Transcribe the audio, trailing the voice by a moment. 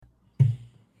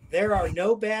There are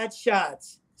no bad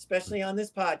shots, especially on this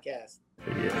podcast.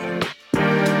 Yeah.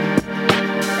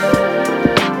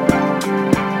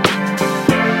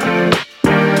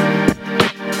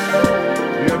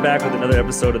 We are back with another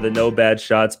episode of the No Bad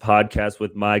Shots podcast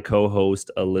with my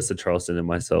co-host Alyssa Charleston and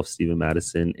myself, Stephen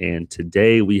Madison. And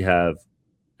today we have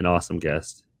an awesome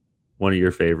guest, one of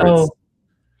your favorites,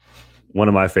 one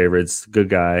of my favorites, good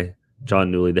guy,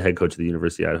 John Newley, the head coach of the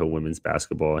University of Idaho women's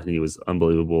basketball, and he was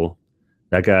unbelievable.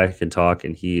 That guy can talk,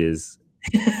 and he is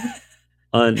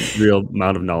unreal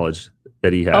amount of knowledge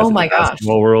that he has. Oh in my the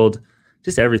basketball gosh. world,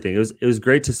 just everything. It was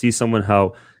great to see someone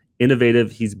how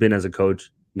innovative he's been as a coach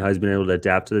and how he's been able to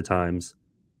adapt to the times,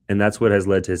 and that's what has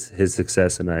led to his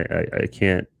success. And I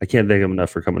can't thank him enough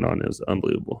for coming on. It was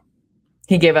unbelievable.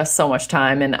 He gave us so much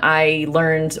time, and I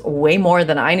learned way more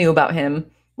than I knew about him,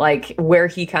 like where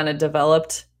he kind of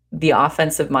developed the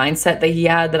offensive mindset that he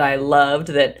had that I loved,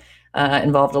 that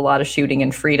involved a lot of shooting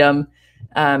and freedom.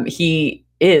 He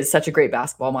is such a great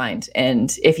basketball mind.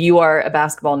 And if you are a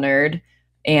basketball nerd,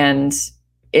 and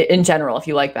in general, if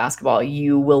you like basketball,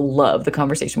 you will love the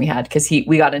conversation we had, because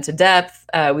we got into depth.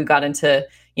 We got into,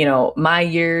 my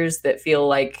years that feel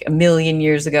like a million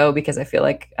years ago, because I feel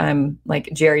like I'm like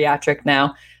geriatric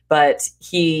now, but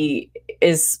he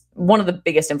is one of the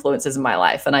biggest influences in my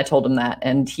life. And I told him that,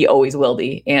 and he always will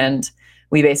be. And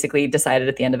we basically decided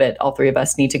at the end of it, all three of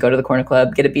us need to go to the Corner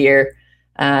Club, get a beer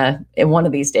in one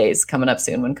of these days coming up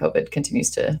soon when COVID continues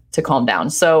to calm down.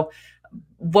 So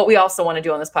what we also want to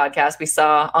do on this podcast, we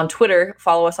saw on Twitter,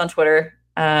 follow us on Twitter.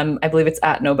 I believe it's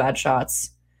at No Bad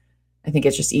Shots. I think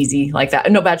it's just easy like that.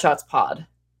 No Bad Shots Pod.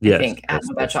 Yes, I think at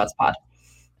No Bad Shots Pod.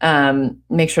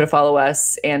 Make sure to follow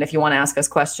us. And if you want to ask us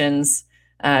questions,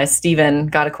 Steven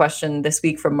got a question this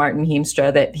week from Martin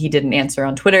Heemstra that he didn't answer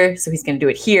on Twitter, so he's going to do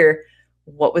it here.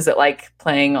 What was it like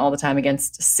playing all the time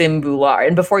against Sim Bhullar?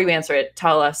 And before you answer it,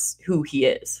 tell us who he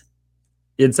is.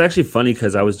 It's actually funny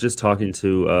because I was just talking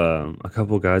to a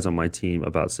couple of guys on my team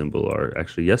about Sim Bhullar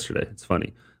actually yesterday. It's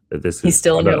funny that he's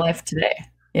still in your life today.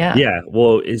 Yeah. Yeah.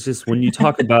 Well, it's just when you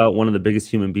talk about one of the biggest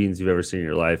human beings you've ever seen in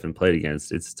your life and played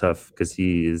against, it's tough because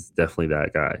he is definitely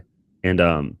that guy. And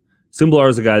Sim Bhullar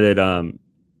is a guy that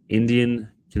Indian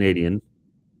Canadian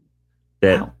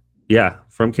that, wow. Yeah,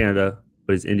 from Canada,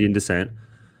 but he's Indian descent.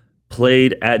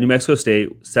 Played at New Mexico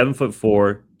State,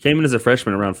 7'4", came in as a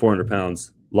freshman around 400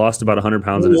 pounds, lost about 100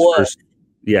 pounds in his first.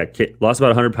 Yeah, lost about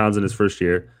 100 pounds in his first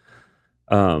year.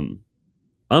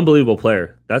 Unbelievable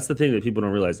player. That's the thing that people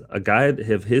don't realize. A guy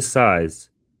of his size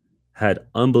had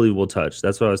unbelievable touch.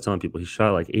 That's what I was telling people. He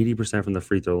shot like 80% from the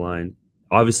free throw line.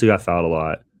 Obviously got fouled a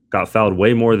lot. Got fouled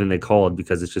way more than they called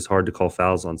because it's just hard to call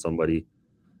fouls on somebody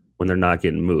when they're not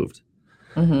getting moved.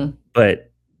 Mm-hmm. But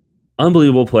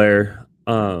unbelievable player.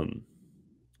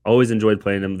 Always enjoyed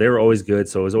playing them. They were always good,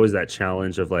 so it was always that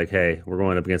challenge of like, hey, we're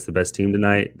going up against the best team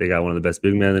tonight. They got one of the best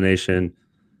big men in the nation.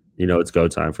 It's go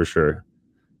time for sure.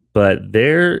 But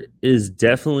there is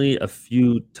definitely a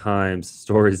few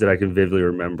stories that I can vividly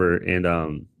remember,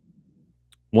 and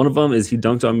one of them is he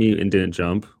dunked on me and didn't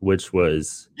jump, which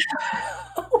was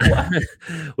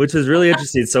which was really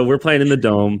interesting. So we're playing in the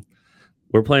dome.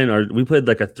 We played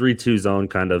like a 3-2 zone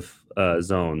kind of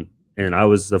zone. And I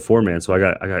was the 4-man, so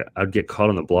I'd get caught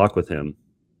on the block with him.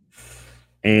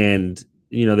 And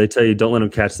they tell you don't let him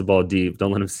catch the ball deep,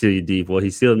 don't let him seal you deep. Well, he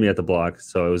sealed me at the block,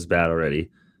 so it was bad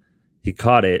already. He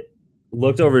caught it,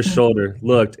 looked over his shoulder,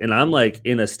 and I'm like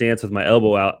in a stance with my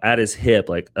elbow out at his hip,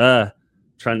 like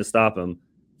trying to stop him.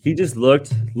 He just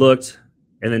looked,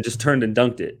 and then just turned and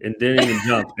dunked it, and didn't even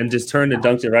jump, and just turned and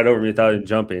dunked it right over me without even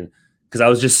jumping, because I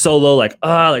was just so low, like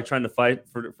trying to fight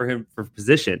for him for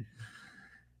position.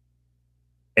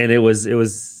 And it was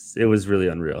really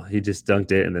unreal. He just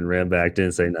dunked it and then ran back,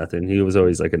 didn't say nothing. He was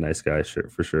always like a nice guy,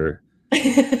 for sure.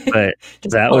 But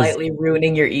just politely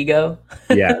ruining your ego.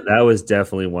 Yeah, that was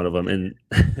definitely one of them. And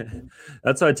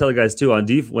that's what I tell the guys too.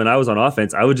 When I was on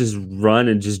offense, I would just run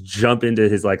and just jump into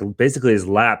his basically his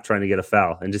lap trying to get a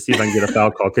foul and just see if I can get a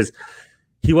foul call, because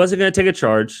he wasn't going to take a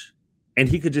charge and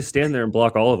he could just stand there and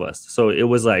block all of us. So it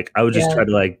was like I would just try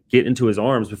to get into his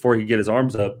arms before he get his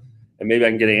arms up. And maybe I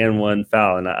can get an and one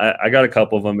foul. And I got a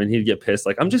couple of them, and he'd get pissed.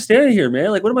 Like, I'm just standing here,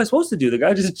 man. Like, what am I supposed to do? The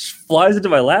guy just flies into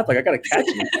my lap. Like, I got to catch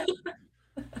him.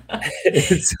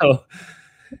 And so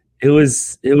it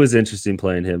was interesting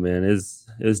playing him, man. It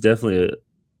was definitely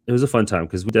a fun time,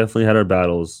 because we definitely had our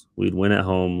battles. We'd win at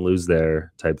home, lose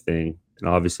there type thing. And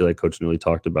obviously, like Coach Newley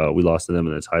talked about, we lost to them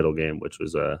in the title game, which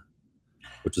was a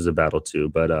battle too.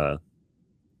 But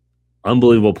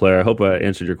unbelievable player. I hope I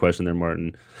answered your question there,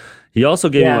 Martin. He also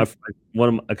gave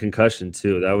me a concussion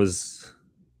too. That was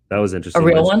interesting. A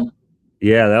real one?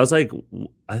 Yeah, that was like,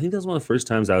 I think that was one of the first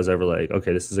times I was ever like,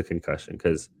 okay, this is a concussion,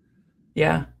 because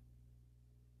Yeah.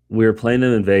 we were playing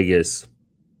them in Vegas,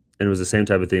 and it was the same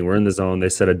type of thing. We're in the zone. They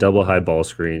set a double high ball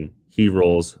screen. He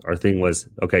rolls. Our thing was,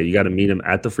 okay, you got to meet him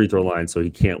at the free throw line so he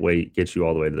can't wait, get you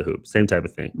all the way to the hoop. Same type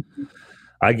of thing.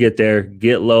 I get there,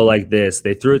 get low like this.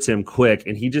 They threw it to him quick,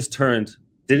 and he just turned,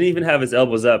 didn't even have his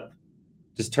elbows up,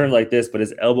 just turned like this, but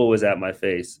his elbow was at my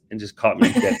face and just caught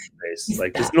me dead in the face.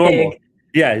 Like, just normal.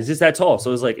 Yeah, he's just that tall.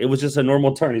 So it was just a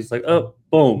normal turn. He's like, oh,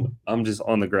 boom. I'm just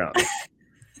on the ground.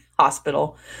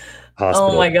 Hospital.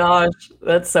 Oh my gosh.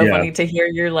 That's so funny to hear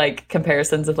your like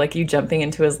comparisons of like you jumping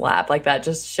into his lap. Like that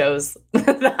just shows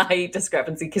the height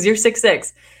discrepancy, because you're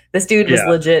 6'6". This dude was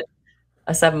legit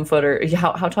a 7-footer.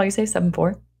 How tall you say?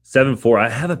 7'4"? 7'4". I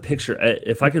have a picture.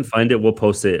 If I can find it, we'll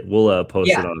post it. We'll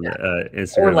post it on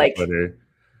Instagram or like Twitter.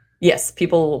 Yes,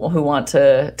 people who want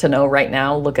to know right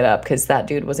now, look it up, because that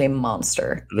dude was a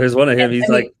monster. There's one of him. He's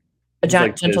like a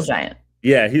gentle giant.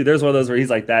 Yeah, there's one of those where he's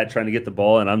like that trying to get the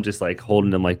ball, and I'm just like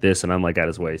holding him like this, and I'm like at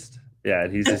his waist. Yeah,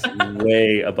 and he's just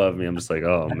way above me. I'm just like,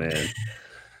 oh man.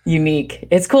 Unique.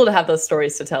 It's cool to have those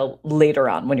stories to tell later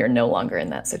on when you're no longer in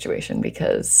that situation,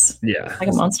 because like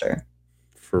a monster.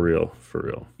 For real.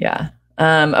 Yeah.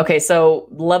 Okay, so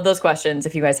love those questions.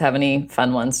 If you guys have any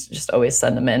fun ones, just always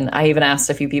send them in. I even asked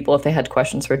a few people if they had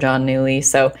questions for John Newlee,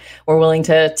 so we're willing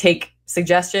to take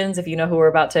suggestions if you know who we're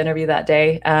about to interview that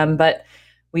day. But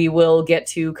we will get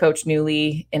to Coach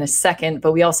Newlee in a second,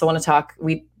 but we also want to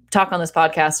talk on this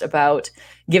podcast about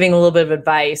giving a little bit of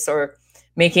advice or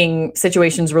making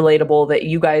situations relatable that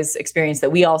you guys experienced,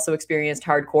 that we also experienced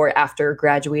hardcore after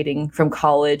graduating from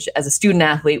college as a student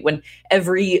athlete, when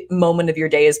every moment of your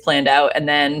day is planned out and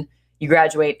then you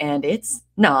graduate and it's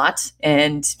not.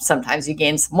 And sometimes you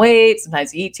gain some weight,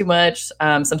 sometimes you eat too much,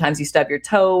 sometimes you stub your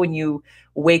toe and you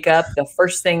wake up the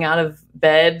first thing out of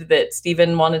bed that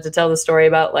Steven wanted to tell the story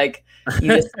about. Like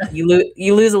you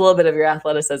lose a little bit of your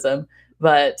athleticism.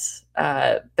 But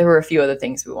there were a few other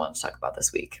things we wanted to talk about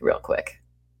this week real quick.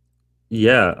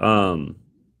 Yeah.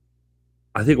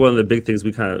 I think one of the big things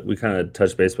we kind of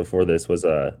touched base before this was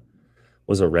a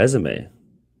resume.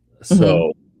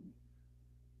 So,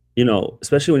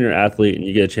 especially when you're an athlete and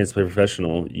you get a chance to play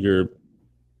professional, you're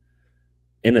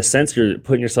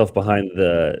putting yourself behind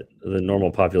the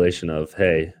normal population of,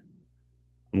 hey,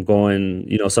 I'm going,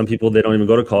 some people, they don't even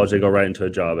go to college. They go right into a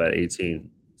job at 18.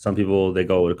 Some people, they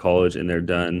go to college and they're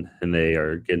done and they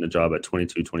are getting a job at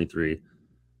 22, 23.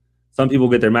 Some people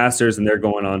get their master's and they're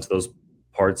going on to those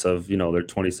parts of, they're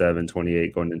 27,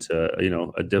 28, going into,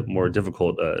 a more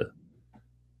difficult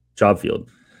job field.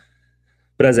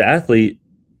 But as an athlete,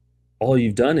 all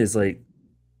you've done is like,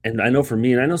 and I know for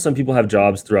me, and I know some people have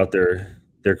jobs throughout their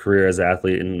career as an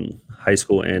athlete in high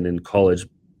school and in college.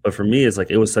 But for me, it's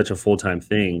like, it was such a full-time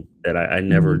thing that I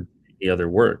never did any other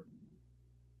work.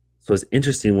 So it's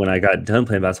interesting when I got done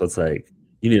playing basketball, it's like,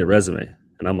 you need a resume.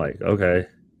 And I'm like, okay.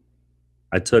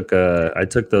 I took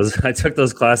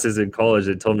those classes in college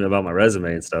that told me about my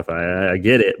resume and stuff. I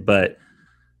get it, but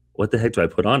what the heck do I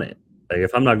put on it? Like,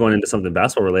 if I'm not going into something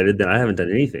basketball related, then I haven't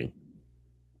done anything.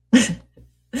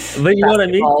 But you know what I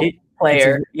mean?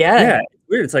 Player. Yeah. It's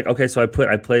weird. It's like, okay, so I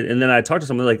played, and then I talked to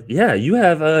someone like, yeah, you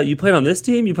have you played on this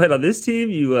team, you played on this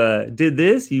team, you did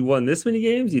this, you won this many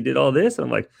games, you did all this. And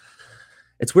I'm like,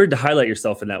 it's weird to highlight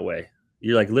yourself in that way.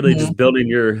 You're like literally just building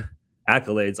your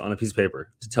accolades on a piece of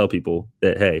paper to tell people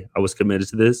that, hey, I was committed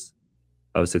to this,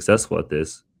 I was successful at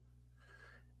this.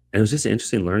 And it was just an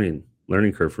interesting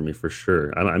learning curve for me, for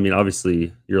sure. I mean,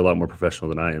 obviously you're a lot more professional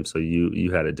than I am, so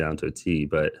you had it down to a T,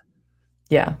 but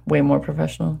yeah, way more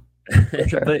professional, for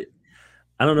sure. But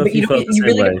I don't know if you felt the same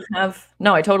really way. Didn't have,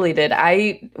 no, I totally did.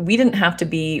 We didn't have to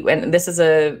be, and this is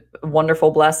a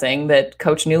wonderful blessing that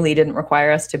Coach Newlee didn't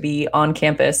require us to be on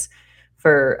campus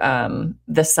for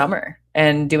the summer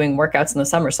and doing workouts in the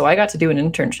summer. So I got to do an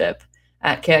internship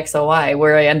at KXLY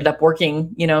where I ended up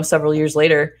working, several years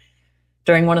later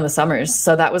during one of the summers.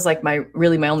 So that was like my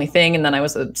only thing. And then I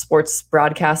was a sports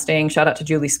broadcasting. Shout out to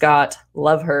Julie Scott.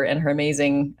 Love her and her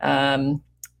amazing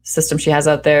system she has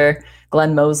out there.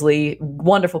 Glenn Mosley,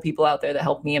 wonderful people out there that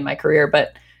helped me in my career.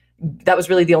 But that was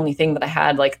really the only thing that I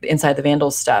had, like inside the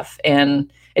Vandals stuff.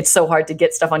 And it's so hard to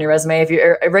get stuff on your resume if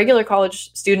you're a regular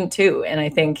college student too. And I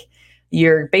think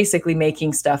you're basically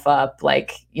making stuff up,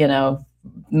 like,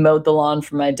 mowed the lawn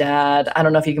for my dad. I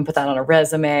don't know if you can put that on a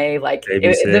resume. Like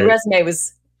the resume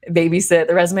was babysit.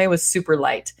 The resume was super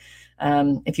light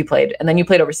if you played. And then you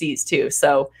played overseas too.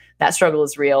 So that struggle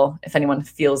is real. If anyone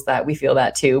feels that, we feel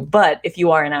that too. But if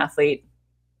you are an athlete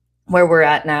where we're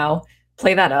at now,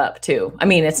 play that up too. I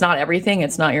mean, it's not everything.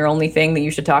 It's not your only thing that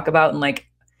you should talk about. And like,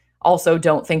 also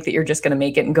don't think that you're just going to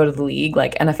make it and go to the league.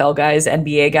 Like NFL guys,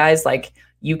 NBA guys, like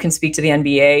you can speak to the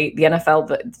NBA, the NFL,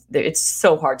 but it's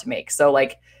so hard to make. So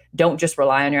like, don't just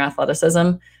rely on your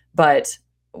athleticism, but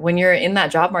when you're in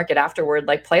that job market afterward,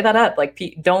 like play that up. Like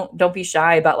don't be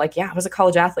shy about like, yeah, I was a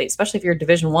college athlete, especially if you're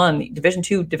Division I, Division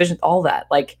II, all that.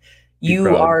 Like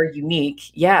you are unique.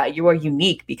 Yeah, you are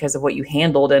unique because of what you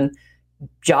handled, and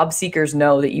job seekers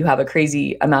know that you have a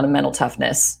crazy amount of mental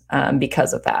toughness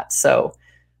because of that. So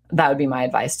that would be my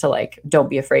advice to like, don't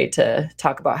be afraid to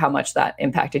talk about how much that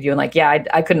impacted you. And like, yeah,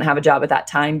 I couldn't have a job at that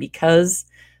time because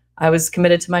I was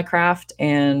committed to my craft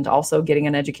and also getting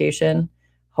an education.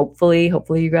 Hopefully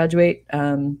you graduate.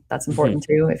 That's important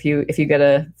too. If you get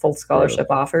a full scholarship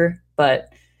offer,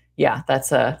 but yeah,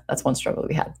 that's one struggle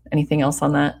we had. Anything else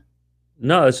on that?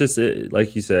 No, it's just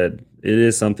like you said, it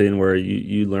is something where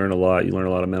you learn a lot. You learn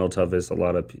a lot of mental toughness. A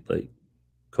lot of like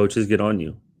coaches get on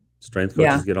you, strength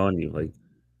coaches get on you. Like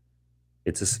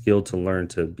it's a skill to learn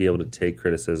to be able to take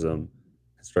criticism,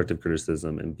 constructive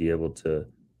criticism, and be able to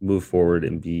move forward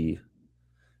and be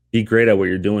great at what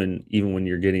you're doing, even when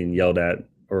you're getting yelled at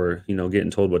or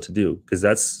getting told what to do. Because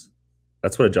that's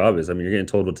what a job is. I mean, you're getting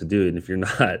told what to do, and if you're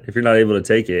not able to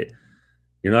take it,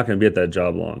 you're not going to be at that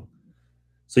job long.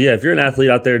 So yeah, if you're an athlete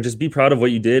out there, just be proud of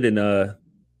what you did and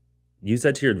use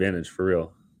that to your advantage for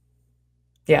real.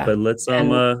 Yeah. But let's hop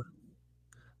into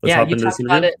this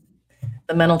interview.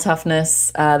 The mental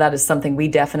toughness, that is something we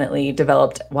definitely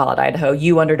developed while at Idaho.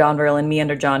 You under Don Verlin, me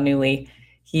under John Newley.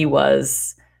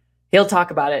 He'll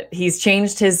talk about it. He's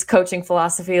changed his coaching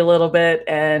philosophy a little bit,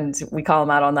 and we call him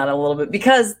out on that a little bit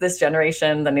because this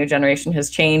generation, the new generation, has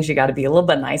changed. You got to be a little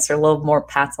bit nicer, a little more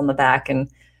pats on the back and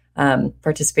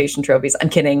participation trophies. I'm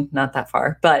kidding, not that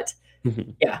far, but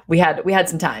yeah, we had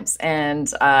some times,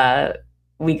 and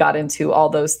we got into all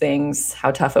those things,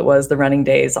 how tough it was, the running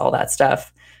days, all that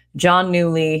stuff. John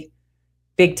Newley,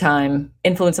 big time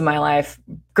influence in my life,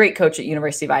 great coach at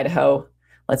University of Idaho.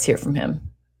 Let's hear from him.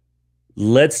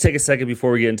 Let's take a second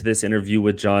before we get into this interview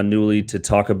with John Newley to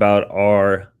talk about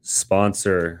our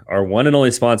sponsor, our one and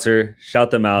only sponsor.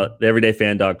 Shout them out,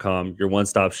 theeverydayfan.com, your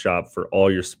one-stop shop for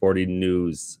all your sporting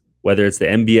news. Whether it's the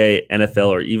NBA, NFL,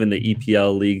 or even the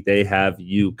EPL league, they have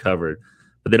you covered.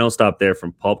 But they don't stop there.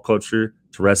 From pulp culture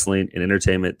to wrestling and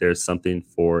entertainment, there's something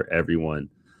for everyone.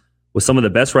 With some of the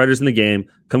best writers in the game,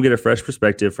 come get a fresh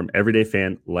perspective from everyday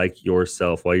fan like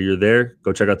yourself. While you're there,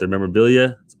 go check out their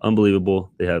memorabilia. It's unbelievable.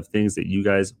 They have things that you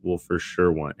guys will for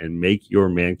sure want and make your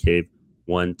man cave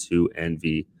one to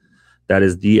envy. That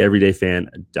is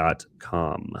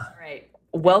theeverydayfan.com. All right.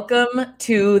 Welcome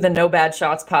to the No Bad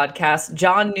Shots podcast.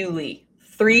 John Newley,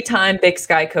 3-time Big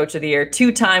Sky Coach of the Year,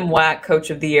 2-time WAC Coach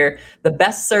of the Year, the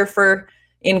best surfer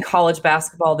in college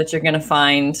basketball that you're going to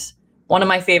find. One of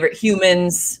my favorite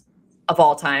humans of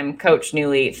all time. Coach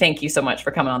Newley, thank you so much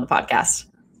for coming on the podcast.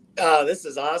 Oh, this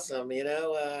is awesome.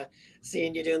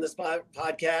 Seeing you doing this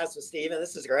podcast with Steven,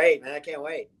 this is great, man. I can't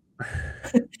wait.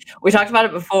 We talked about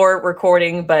it before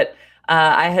recording, but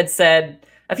I had said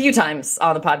a few times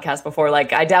on the podcast before,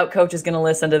 like, I doubt Coach is going to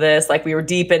listen to this. Like, we were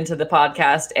deep into the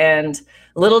podcast, and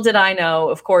little did I know,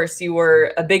 of course, you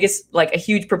were a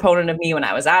huge proponent of me when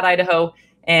I was at Idaho,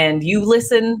 and you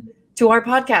listen to our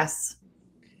podcasts.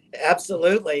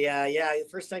 Absolutely. Yeah. The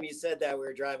first time you said that, we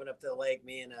were driving up to the lake,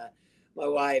 me and my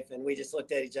wife, and we just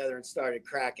looked at each other and started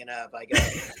cracking up. I go,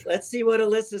 let's see what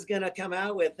Alyssa's going to come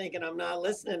out with, thinking I'm not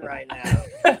listening right now.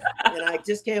 And I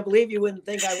just can't believe you wouldn't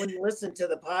think I wouldn't listen to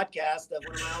the podcast of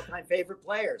one of my all-time favorite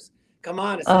players. Come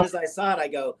on. As soon as I saw it, I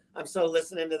go, I'm so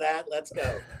listening to that. Let's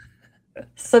go.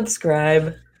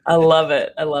 Subscribe. I love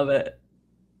it.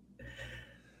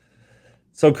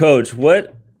 So, Coach,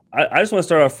 I just want to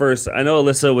start off first. I know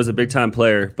Alyssa was a big-time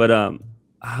player, but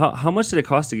how much did it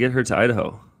cost to get her to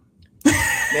Idaho?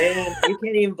 Man, you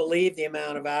can't even believe the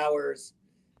amount of hours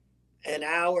and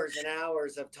hours and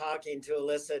hours of talking to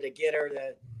Alyssa to get her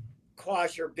to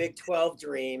quash her Big 12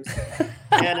 dreams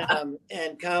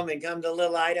and come to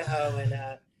little Idaho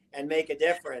and make a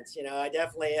difference. I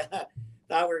definitely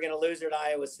thought we were going to lose her to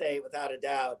Iowa State without a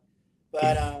doubt.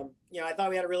 But, I thought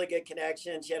we had a really good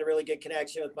connection. She had a really good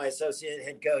connection with my associate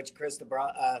head coach, Chris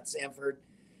Sanford.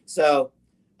 So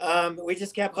we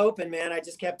just kept hoping, man. I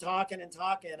just kept talking and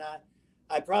talking.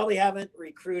 I probably haven't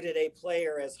recruited a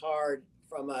player as hard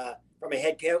from a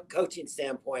head coaching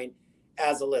standpoint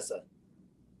as Alyssa.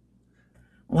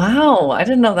 Wow, I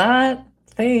didn't know that.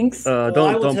 Thanks.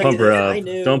 Don't pump her up.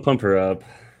 Don't pump her up.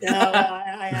 No,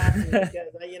 I have to,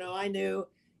 because I knew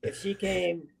if she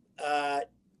came,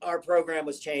 our program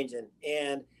was changing,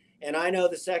 and I know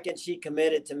the second she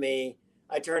committed to me,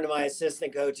 I turned to my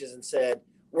assistant coaches and said,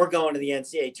 "We're going to the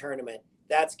NCAA tournament.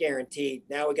 that's guaranteed.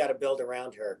 Now we got to build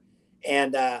around her.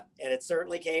 And it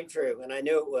certainly came true, and I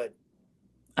knew it would.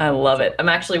 I love it. I'm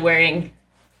actually wearing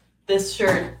this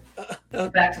shirt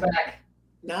back to back.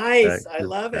 Nice. I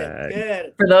love it.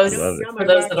 Good. For those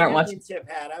that aren't watching,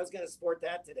 hat. I was going to sport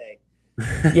that today.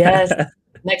 Yes.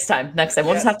 Next time.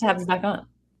 We'll just have to have you back on.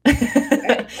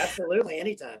 Okay, absolutely.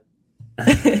 Anytime.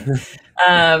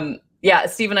 Yeah,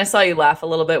 Stephen, I saw you laugh a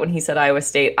little bit when he said Iowa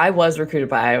State. I was recruited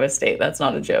by Iowa State. That's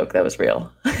not a joke. That was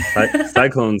real.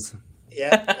 Cyclones.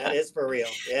 Yeah, that is for real.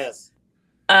 Yes.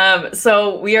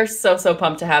 So we are so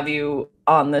pumped to have you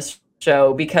on this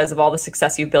show because of all the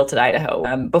success you've built at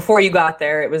Idaho. Before you got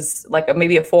there, it was like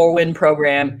maybe a 4-win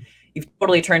program. You've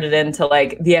totally turned it into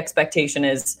like the expectation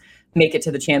is make it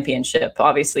to the championship.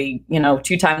 Obviously,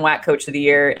 2-time WAC Coach of the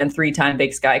Year and 3-time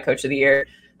Big Sky Coach of the Year.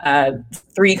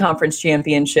 3 conference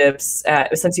championships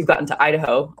since you've gotten to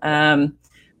Idaho.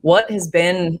 What has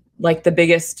been like the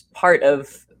biggest part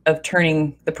of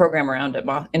turning the program around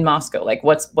in Moscow? Like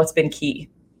what's been key?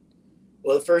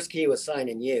 Well, the first key was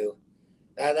signing you.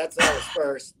 That's always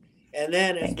first. And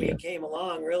then as we came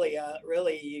along, really,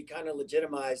 you kind of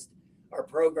legitimized our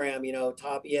program,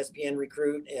 top ESPN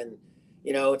recruit and,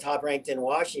 top ranked in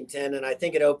Washington. And I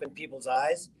think it opened people's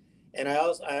eyes. And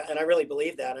I really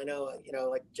believe that. I know,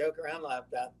 like joke around like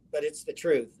that, but it's the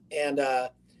truth. And,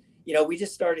 we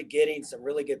just started getting some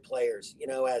really good players,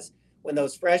 as when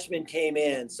those freshmen came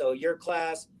in. So your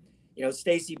class,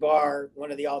 Stacy Barr,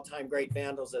 one of the all-time great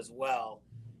Vandals as well,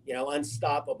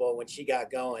 unstoppable when she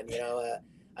got going.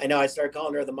 I know I started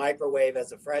calling her the microwave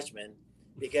as a freshman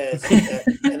because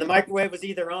and the microwave was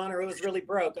either on or it was really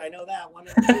broke. I know that one.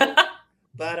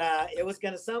 But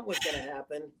something was going to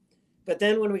happen. But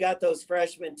then when we got those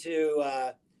freshmen to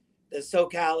the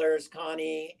SoCalers,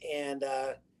 Connie and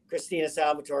Christina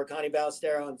Salvatore, Connie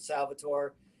Ballestero and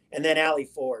Salvatore, and then Allie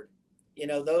Ford,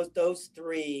 those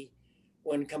 3,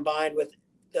 when combined with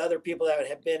the other people that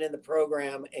have been in the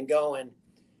program and going,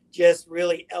 just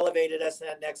really elevated us to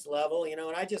that next level, and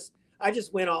I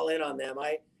just went all in on them.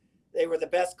 They were the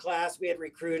best class we had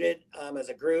recruited as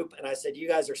a group. And I said, you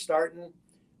guys are starting.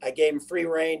 I gave them free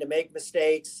reign to make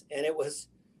mistakes. And it was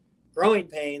growing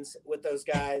pains with those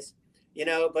guys,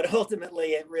 but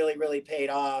ultimately it really, really paid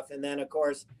off. And then of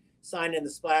course, signing the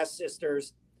Splash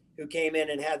Sisters who came in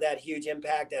and had that huge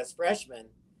impact as freshmen.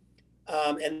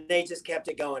 And they just kept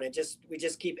it going. And we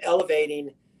just keep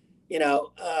elevating,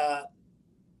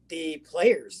 the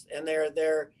players and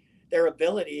their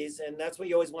abilities. And that's what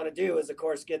you always want to do is of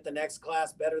course, get the next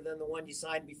class better than the one you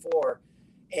signed before.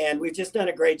 And we've just done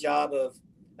a great job of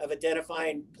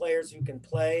identifying players who can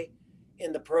play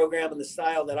in the program and the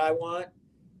style that I want.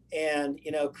 And,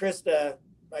 Krista,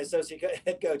 my associate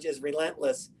head coach, is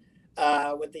relentless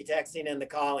with the texting and the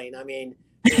calling. I mean,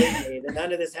 believe me,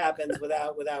 none of this happens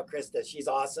without Krista. She's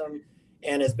awesome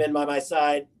and has been by my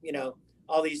side,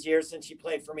 all these years since she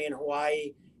played for me in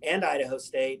Hawaii and Idaho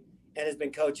State and has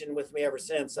been coaching with me ever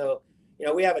since. So,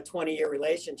 we have a 20-year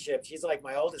relationship. She's like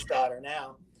my oldest daughter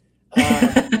now,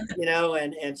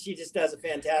 and she just does a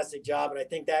fantastic job. And I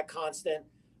think that constant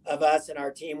of us and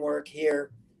our teamwork here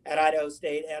at Idaho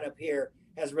State and up here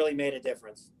has really made a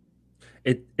difference.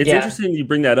 It's interesting you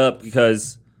bring that up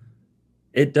because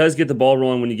it does get the ball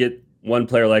rolling when you get one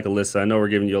player like Alyssa. I know we're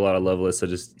giving you a lot of love, Alyssa.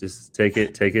 Just take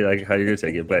it like how you're gonna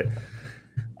take it. But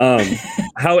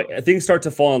how things start to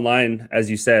fall in line,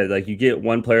 as you said, like you get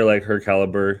one player like her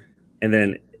caliber, and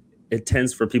then it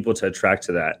tends for people to attract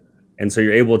to that, and so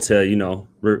you're able to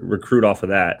recruit off of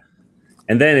that.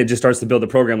 And then it just starts to build the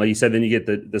program. Like you said, then you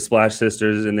get the Splash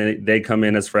Sisters and then they come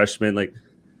in as freshmen. Like,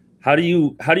 how do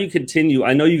you continue?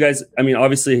 I know you guys,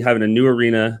 obviously having a new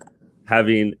arena,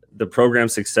 having the program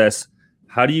success,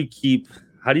 how do you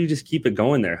just keep it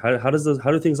going there? How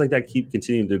do things like that keep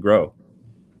continuing to grow?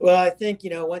 Well, I think,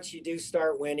 once you do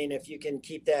start winning, if you can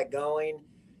keep that going,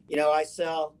 I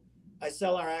sell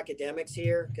our academics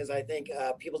here because I think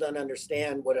people don't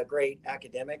understand what a great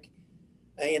academic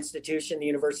institution the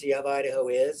University of Idaho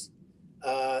is,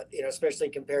 especially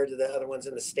compared to the other ones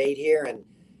in the state here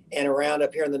and around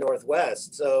up here in the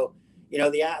Northwest. So,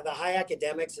 the high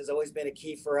academics has always been a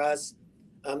key for us.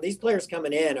 These players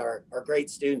coming in are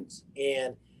great students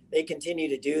and they continue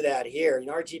to do that here.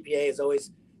 Our GPA is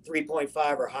always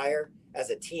 3.5 or higher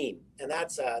as a team. And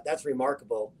that's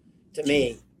remarkable to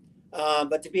me.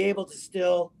 But to be able to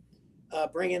still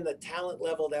bring in the talent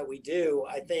level that we do,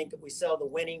 I think we sell the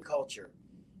winning culture.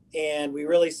 And we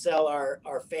really sell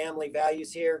our family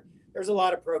values here. There's a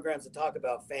lot of programs that talk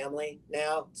about family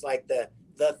now. It's like the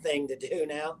thing to do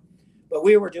now. But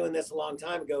we were doing this a long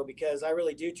time ago because I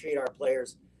really do treat our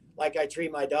players like I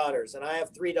treat my daughters. And I have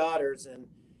 3 daughters. And,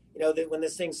 when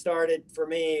this thing started for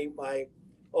me, my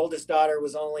oldest daughter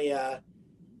was only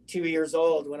 2 years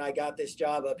old when I got this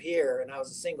job up here, and I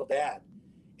was a single dad.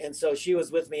 And so she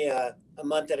was with me a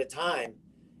month at a time.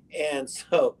 And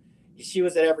so she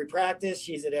was at every practice.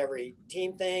 She's at every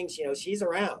team thing. She's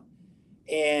around.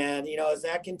 And, as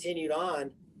that continued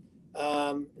on,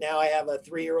 now I have a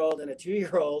 3-year-old and a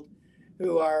 2-year-old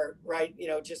who are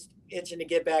just itching to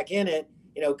get back in it.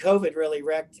 COVID really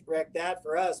wrecked that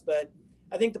for us. But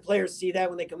I think the players see that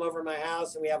when they come over to my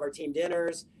house and we have our team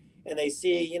dinners, and they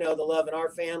see, the love in our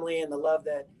family and the love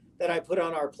that I put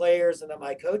on our players and that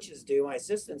my coaches do, my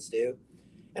assistants do.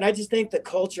 And I just think the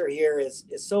culture here is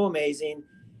so amazing.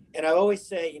 And I always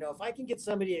say, if I can get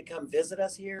somebody to come visit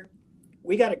us here,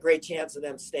 we got a great chance of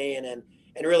them staying and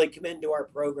really committing to our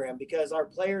program, because our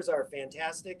players are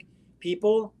fantastic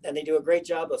people and they do a great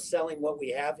job of selling what we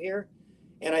have here.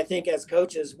 And I think as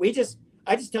coaches,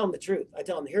 I just tell them the truth. I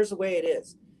tell them, here's the way it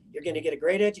is. You're going to get a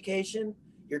great education.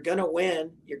 You're going to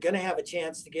win. You're going to have a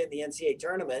chance to get in the NCAA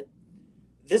tournament.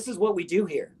 This is what we do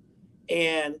here.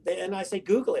 And I say,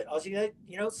 Google it. I'll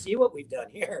see what we've done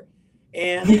here.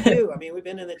 And they do. I mean, we've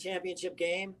been in the championship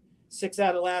game 6 out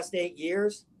of the last 8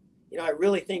 years. I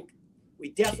really think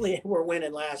we definitely were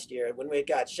winning last year when we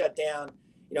got shut down,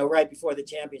 right before the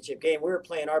championship game. We were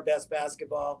playing our best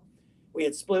basketball. We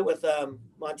had split with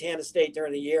Montana State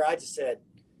during the year. I just said,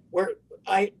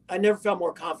 I never felt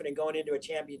more confident going into a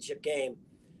championship game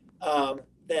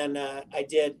than I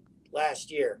did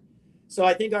last year. So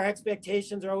I think our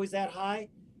expectations are always that high.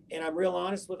 And I'm real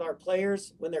honest with our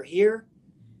players when they're here.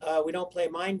 We don't play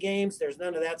mind games. There's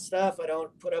none of that stuff. I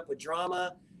don't put up with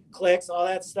drama, clicks, all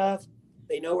that stuff.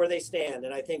 They know where they stand.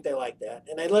 And I think they like that.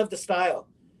 And they love the style.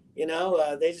 They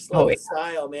just love the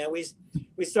style, man.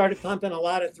 We started pumping a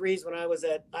lot of threes when I was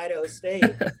at Idaho State.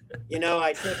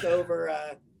 I took over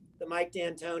the Mike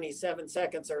D'Antoni 7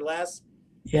 Seconds or Less.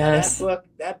 Yes.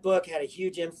 That book had a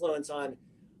huge influence on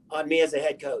me as a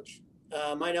head coach.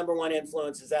 My number one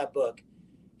influence is that book.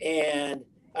 And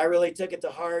I really took it to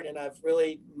heart, and I've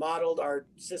really modeled our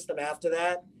system after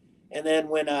that. And then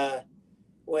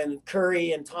when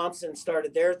Curry and Thompson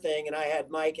started their thing and I had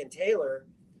Mike and Taylor,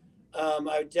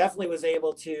 I definitely was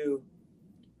able to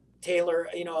tailor,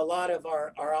 a lot of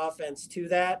our offense to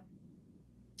that.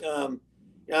 I'm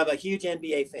a huge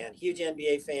NBA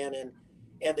fan,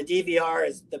 and the DVR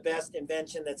is the best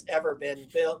invention that's ever been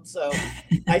built. So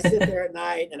I sit there at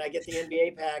night and I get the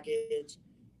NBA package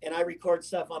and I record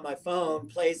stuff on my phone,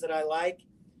 plays that I like,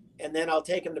 and then I'll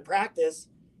take them to practice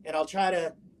and I'll try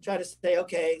to say,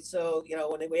 okay, so,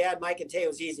 when we had Mike and Tay, it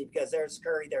was easy because there's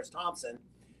Curry, there's Thompson.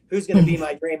 Who's going to be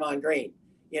my Draymond Green?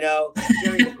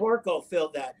 Jerry McCorkle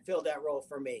filled that role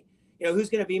for me.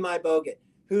 Who's going to be my Bogut?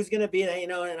 Who's going to be,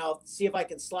 and I'll see if I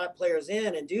can slot players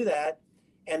in and do that.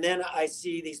 And then I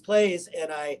see these plays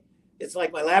and it's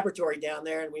like my laboratory down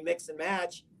there, and we mix and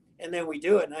match and then we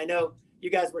do it. And I know you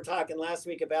guys were talking last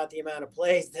week about the amount of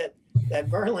plays that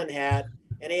Verlin had,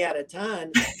 and he had a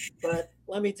ton, but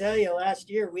let me tell you, last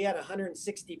year we had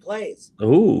 160 plays.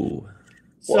 Ooh.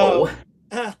 So,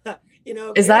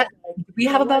 is that, do we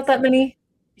have about that many?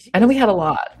 I know we had a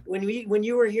lot. When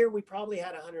you were here, we probably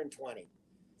had 120.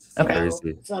 Okay.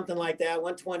 Something like that,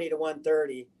 120 to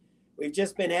 130. We've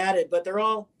just been added, but they're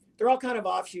all kind of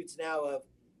offshoots now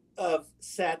of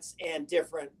sets and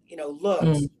different, looks.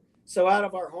 Mm. So out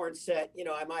of our horn set,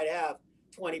 I might have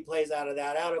 20 plays out of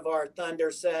that. Out of our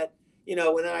thunder set, and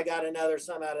then I got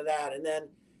some out of that. And then,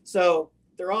 so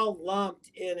they're all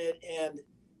lumped in it.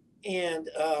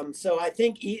 And so I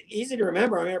think easy to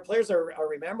remember. I mean, our players are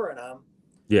remembering them.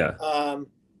 Yeah.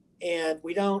 And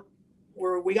we got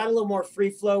a little more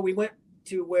free flow. We went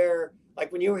to where,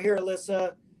 like when you were here,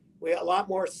 Alyssa, we had a lot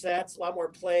more sets, a lot more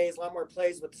plays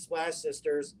with the Splash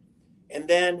Sisters. And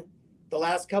then the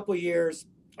last couple of years,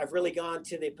 I've really gone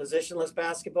to the positionless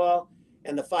basketball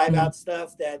and the 5-out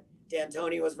stuff that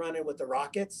D'Antoni was running with the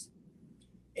Rockets.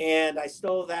 And I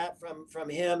stole that from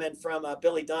him and from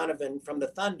Billy Donovan from the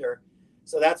Thunder.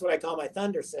 So that's what I call my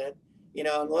Thunder set.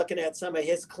 And looking at some of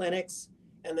his clinics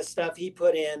and the stuff he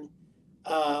put in,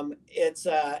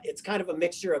 it's kind of a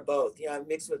mixture of both. I've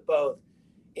mixed with both.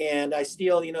 And I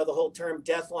steal, the whole term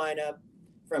death lineup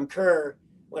from Kerr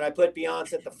when I put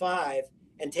Beyonce at the 5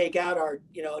 and take out our,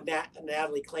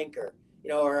 Natalie Klinker,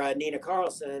 or Nina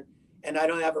Carlson, and I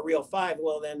don't have a real 5.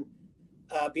 Well, then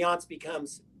Beyonce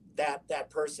becomes that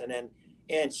person,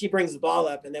 and she brings the ball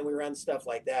up, and then we run stuff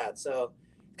like that. So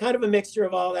kind of a mixture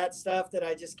of all that stuff that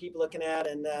I just keep looking at,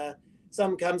 and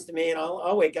something comes to me, and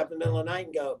I'll wake up in the middle of the night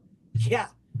and go, yeah,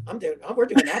 we're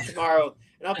doing that tomorrow,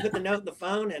 and I'll put the note in the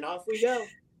phone, and off we go.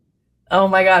 Oh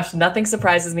my gosh, nothing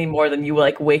surprises me more than you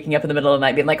like waking up in the middle of the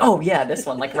night being like, oh yeah, this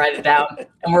one, like write it down.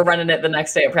 And we're running it the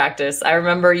next day at practice. I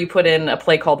remember you put in a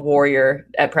play called Warrior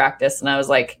at practice, and I was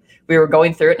like, we were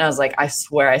going through it, and I was like, I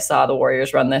swear I saw the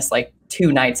Warriors run this like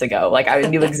 2 nights ago. Like I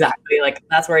knew exactly like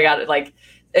that's where I got it. Like,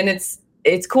 and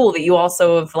it's cool that you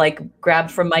also have like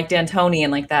grabbed from Mike D'Antoni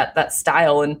and like that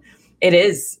style, and it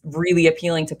is really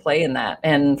appealing to play in that.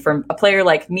 And from a player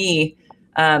like me,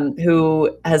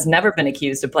 who has never been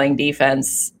accused of playing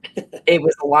defense, it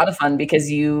was a lot of fun because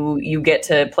you get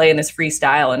to play in this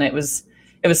freestyle, and it was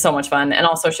so much fun. And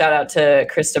also shout out to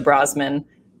Krista Brosman,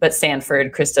 but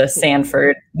Krista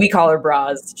Sanford. We call her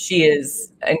Bras. She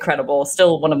is incredible.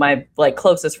 Still one of my like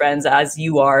closest friends, as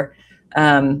you are.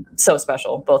 So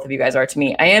special. Both of you guys are to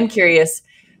me. I am curious,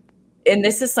 and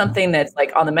this is something that's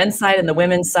like on the men's side and the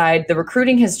women's side, the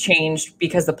recruiting has changed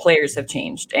because the players have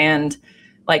changed. And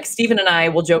like Stephen and I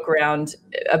will joke around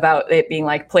about it being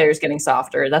like players getting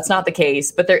softer. That's not the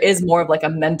case, but there is more of like a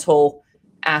mental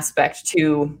aspect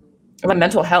to my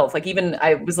mental health. Like even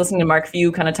I was listening to Mark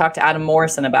Few kind of talk to Adam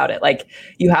Morrison about it. Like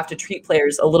you have to treat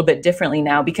players a little bit differently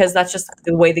now because that's just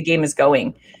the way the game is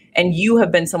going. And you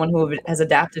have been someone who has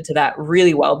adapted to that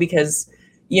really well because,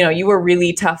 you know, you were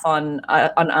really tough on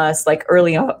us like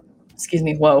early on. Excuse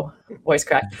me. Whoa, voice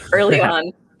crack. Early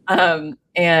on.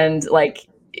 And like,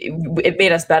 it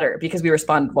made us better because we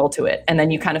responded well to it. And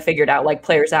then you kind of figured out like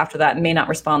players after that may not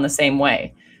respond the same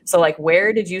way. So like,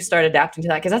 where did you start adapting to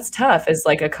that? Because that's tough as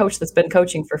like a coach that's been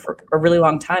coaching for a really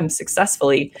long time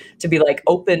successfully to be like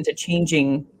open to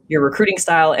changing your recruiting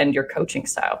style and your coaching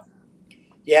style.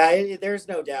 Yeah, there's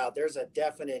no doubt. There's a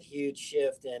definite huge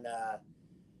shift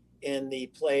in the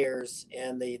players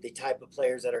and the type of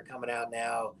players that are coming out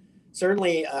now.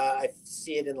 Certainly, I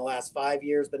see it in the last 5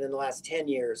 years, but in the last 10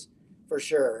 years, for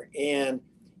sure. And,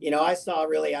 you know, I saw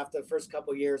really after the first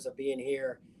couple of years of being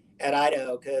here at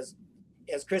Idaho, because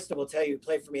as Krista will tell you,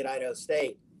 played for me at Idaho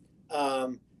State.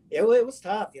 It was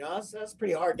tough. You know, I was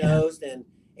pretty hard-nosed and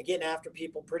getting after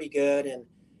people pretty good.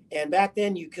 And back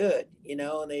then you could, you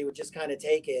know, and they would just kind of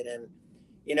take it. And,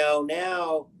 you know,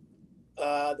 now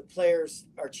the players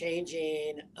are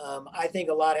changing. I think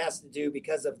a lot has to do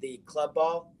because of the club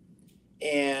ball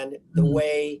and the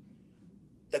way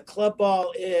the club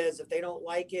ball is. If they don't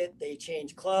like it, they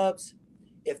change clubs.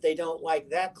 If they don't like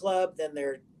that club, then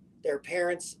their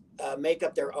parents make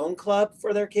up their own club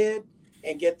for their kid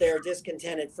and get their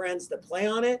discontented friends to play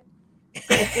on it.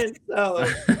 And so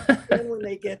then when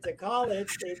they get to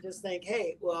college, they just think,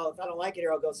 hey, well, if I don't like it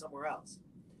here, I'll go somewhere else.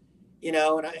 You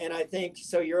know, and I think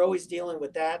so you're always dealing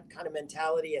with that kind of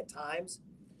mentality at times,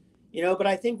 you know, but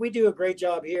I think we do a great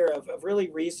job here of really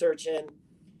researching.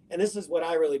 And this is what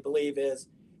I really believe is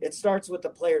it starts with the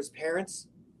players' parents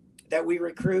that we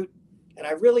recruit. And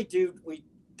I really do. We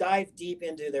dive deep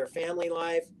into their family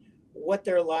life, what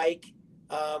they're like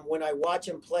when I watch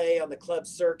them play on the club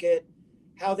circuit,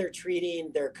 how they're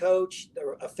treating their coach,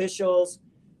 their officials,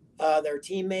 their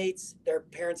teammates, their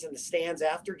parents in the stands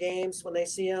after games when they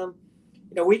see them.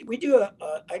 You know, we do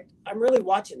I'm really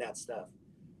watching that stuff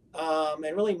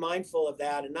and really mindful of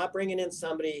that and not bringing in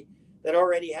somebody that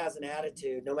already has an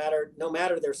attitude, no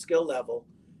matter their skill level,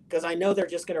 because I know they're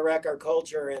just going to wreck our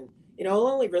culture. And, you know,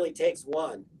 it only really takes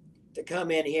one to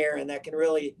come in here and that can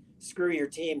really screw your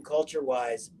team culture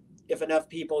wise if enough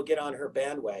people get on her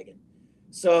bandwagon.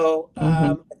 So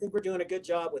I think we're doing a good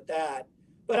job with that,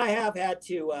 but I have had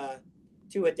to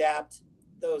adapt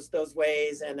those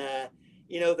ways and,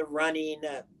 you know, the running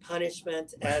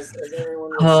punishment as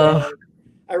everyone would say.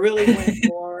 I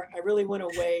really went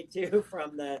away too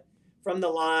from the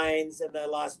lines and the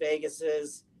Las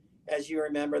Vegases, as you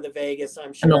remember the Vegas,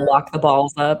 I'm sure. And they'll lock the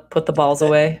balls up, put the balls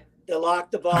away. To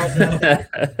lock the balls up.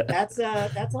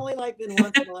 That's only like been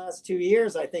once in the last 2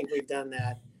 years. I think we've done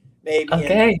that. Maybe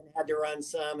and had to run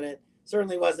some, and it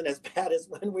certainly wasn't as bad as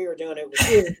when we were doing it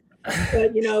with you.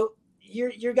 But you know,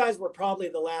 your guys were probably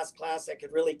the last class that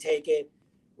could really take it.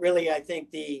 Really, I think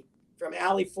from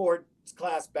Allie Ford's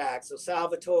class back. So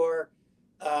Salvatore,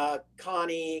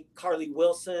 Connie, Carly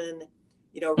Wilson,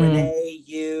 you know, Renee,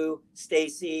 you,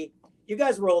 Stacy. You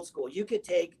guys were old school. You could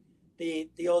take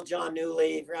the old John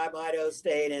Newley from Idaho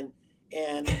State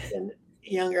and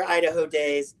younger Idaho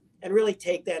days and really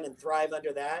take that and thrive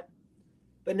under that.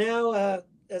 But now,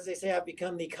 as they say, I've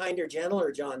become the kinder,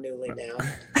 gentler John Newley now.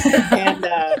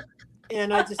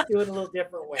 And I just do it a little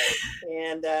different way.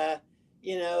 And,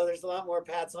 you know, there's a lot more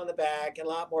pats on the back and a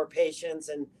lot more patience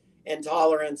and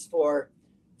tolerance for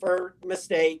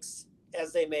mistakes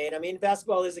as they made. I mean,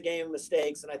 basketball is a game of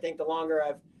mistakes. And I think the longer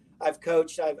I've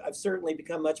coached, I've certainly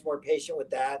become much more patient with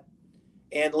that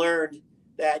and learned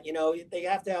that, you know, they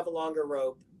have to have a longer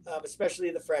rope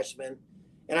especially the freshmen.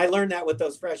 And I learned that with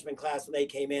those freshman class when they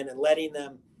came in and letting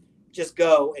them just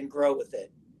go and grow with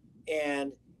it.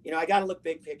 And, I got to look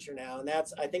big picture now. And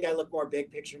I think I look more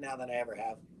big picture now than I ever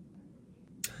have.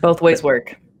 Both ways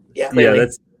work. Yeah. Clearly.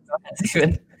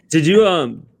 Yeah. Did you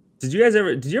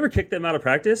ever kick them out of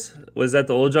practice? Was that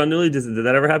the old John Newley? Did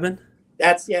that ever happen?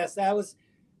 That was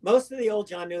most of the old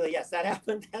John Newley. Yes, that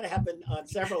happened. That happened on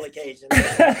several occasions.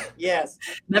 Yes.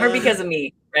 Never because of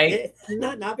me, right?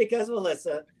 Not because of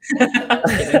Alyssa. I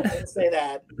didn't say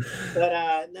that.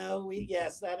 But no,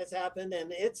 yes, that has happened,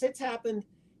 and it's happened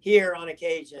here on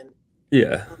occasion.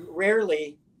 Yeah.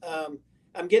 Rarely.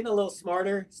 I'm getting a little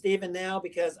smarter, Stephen, now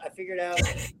because I figured out.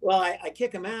 Well, I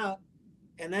kick him out,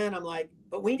 and then I'm like,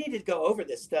 but we needed to go over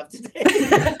this stuff today.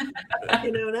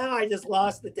 Now I just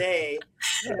lost the day,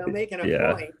 making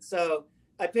a point. So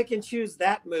I pick and choose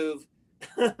that move.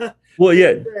 Well,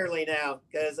 yeah. Rarely now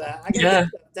because I got to get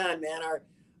stuff done, man.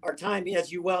 Our time,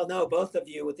 as you well know, both of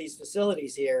you with these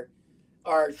facilities here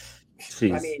are,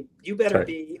 Jeez. I mean, you better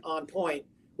be on point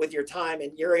with your time,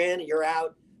 and you're in, you're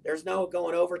out. There's no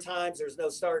going overtimes. There's no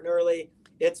starting early.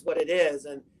 It's what it is.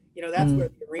 And, that's where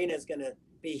the arena is going to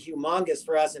be humongous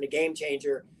for us and a game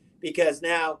changer because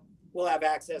now we'll have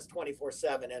access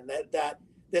 24/7. And that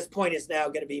this point is now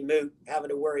going to be moot, having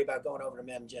to worry about going over to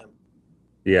Mem Gym.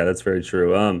 Yeah, that's very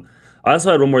true. I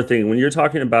also had one more thing. When you're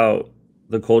talking about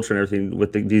the culture and everything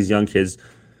with these young kids,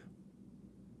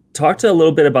 talk to a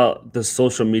little bit about the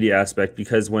social media aspect,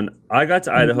 because when I got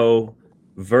to Idaho,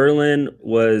 Verlin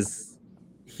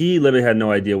he literally had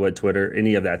no idea what Twitter,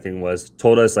 any of that thing was.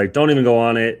 Told us, like, don't even go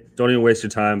on it. Don't even waste your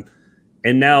time.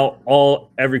 And now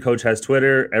every coach has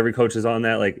Twitter. Every coach is on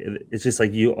that. Like, it's just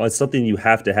like it's something you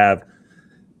have to have.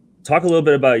 Talk a little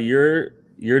bit about your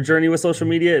journey with social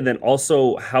media, and then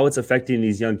also how it's affecting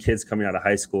these young kids coming out of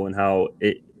high school and how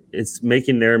it's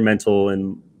making their mental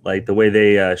and like the way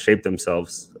they shape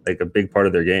themselves like a big part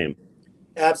of their game.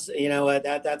 Absolutely. You know what?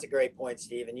 That's a great point,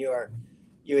 Stephen.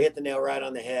 You hit the nail right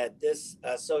on the head. This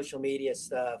social media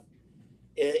stuff,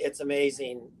 it's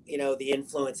amazing. The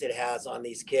influence it has on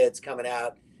these kids coming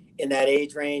out in that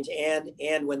age range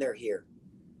and when they're here.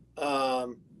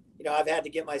 I've had to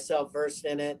get myself versed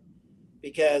in it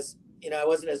because, I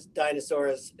wasn't as dinosaur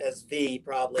as V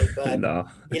probably, but, No.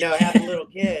 having little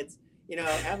kids,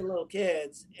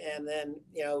 and then,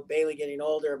 Bailey getting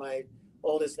older, my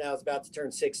oldest now is about to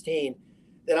turn 16,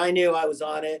 that I knew I was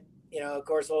on it. Of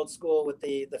course, old school with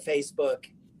the Facebook.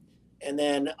 And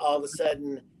then all of a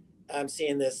sudden I'm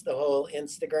seeing the whole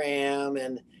Instagram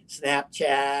and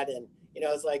Snapchat. And,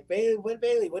 it's like, Bailey,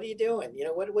 what are you doing?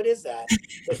 What is that?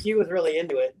 But she was really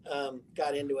into it,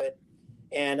 got into it.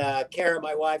 And Kara,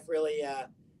 my wife, really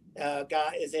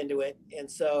is into it. And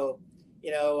so,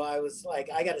 I was like,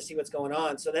 I got to see what's going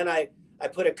on. So then I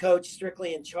put a coach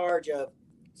strictly in charge of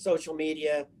social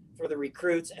media for the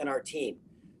recruits and our team.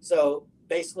 So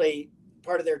basically,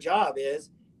 part of their job is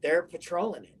they're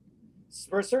patrolling it.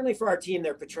 Certainly for our team,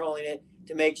 they're patrolling it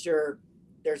to make sure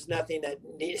there's nothing that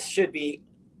should be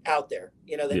out there,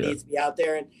 that needs to be out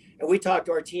there. And we talk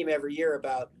to our team every year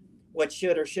about what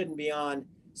should or shouldn't be on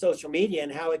social media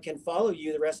and how it can follow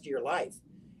you the rest of your life.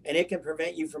 And it can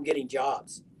prevent you from getting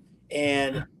jobs.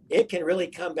 And it can really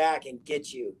come back and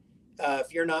get you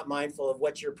if you're not mindful of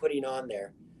what you're putting on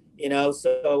there.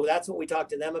 So that's what we talk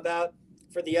to them about.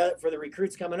 For the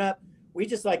recruits coming up, we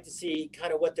just like to see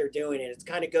kind of what they're doing. And it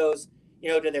kind of goes,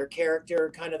 to their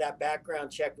character, kind of that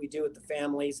background check we do with the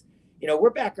families. We're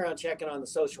background checking on the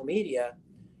social media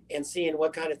and seeing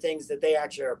what kind of things that they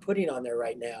actually are putting on there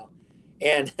right now.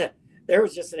 And there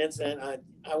was just an incident.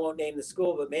 I won't name the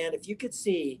school, but man, if you could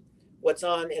see what's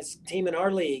on his team in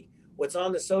our league, what's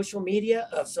on the social media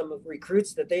of some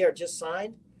recruits that they are just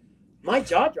signed, my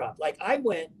jaw dropped. Like I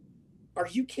went, are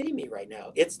you kidding me right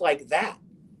now? It's like that.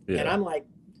 Yeah. And I'm like,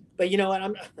 but you know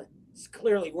what?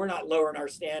 Clearly we're not lowering our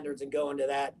standards and going to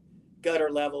that gutter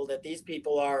level that these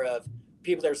people are of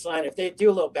people that are signed. If they do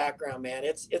a little background, man,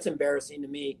 it's embarrassing to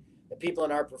me that people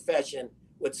in our profession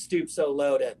would stoop so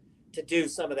low to do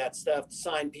some of that stuff, to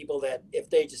sign people that if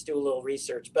they just do a little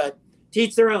research, but to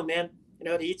each their own, man,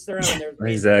 to each their own.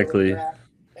 Exactly.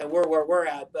 And we're where we're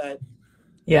at. But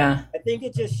yeah, I think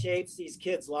it just shapes these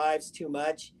kids' lives too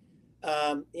much.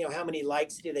 How many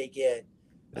likes do they get?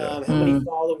 How many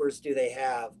followers do they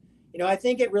have? I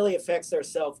think it really affects their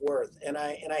self-worth. And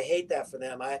I hate that for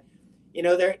them. I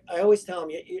always tell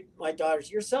them, my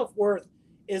daughters, your self-worth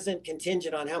isn't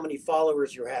contingent on how many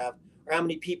followers you have or how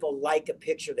many people like a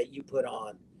picture that you put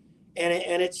on.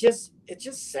 And it's just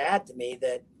sad to me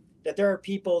that there are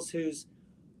people whose,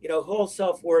 whole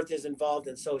self-worth is involved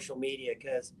in social media,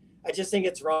 because I just think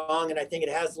it's wrong. And I think it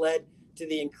has led to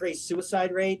the increased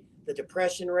suicide rate, the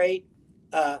depression rate.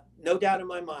 No doubt in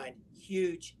my mind,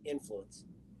 huge influence.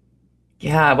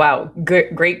 Yeah, wow.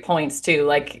 Great points too.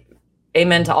 Like,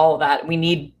 amen to all of that. We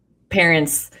need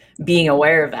parents being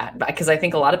aware of that, because I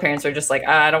think a lot of parents are just like,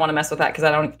 I don't want to mess with that because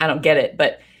I don't get it.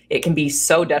 But it can be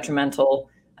so detrimental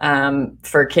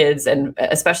for kids, and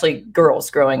especially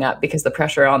girls growing up, because the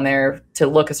pressure on there to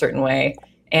look a certain way.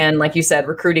 And like you said,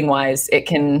 recruiting wise, it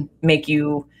can make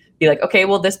you be like, okay,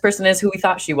 well, this person is who we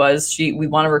thought she was. We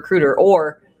want to recruit her.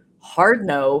 Or hard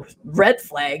no, red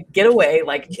flag, get away.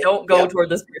 Like, don't go toward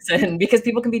this person, because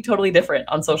people can be totally different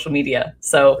on social media.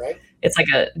 So it's like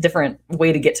a different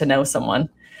way to get to know someone.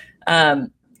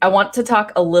 I want to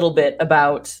talk a little bit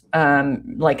about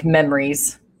like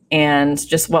memories and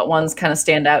just what ones kind of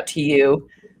stand out to you.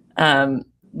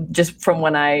 Just from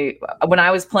when I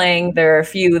was playing, there are a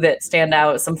few that stand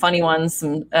out, some funny ones,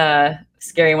 some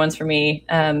scary ones for me,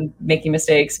 making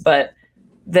mistakes. But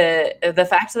the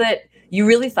fact that you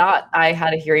really thought I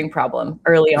had a hearing problem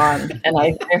early on. And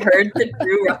I heard that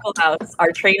Drew Ruckelhaus,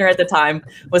 our trainer at the time,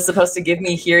 was supposed to give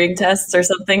me hearing tests or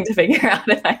something to figure out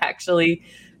if I actually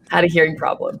had a hearing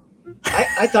problem.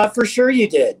 I thought for sure you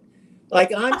did.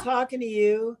 Like, I'm talking to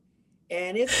you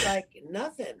and it's like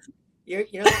nothing. I'm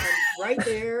right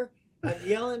there. I'm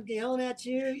yelling at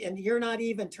you, and you're not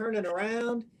even turning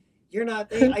around. You're not.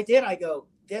 I go,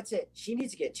 that's it. She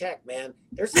needs to get checked, man.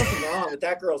 There's something wrong with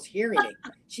that girl's hearing.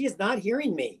 She is not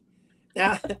hearing me.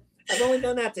 Now, I've only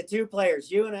done that to 2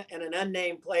 players, you and an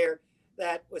unnamed player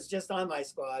that was just on my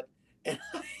squad. And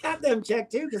I have them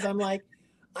checked too, because I'm like,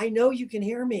 I know you can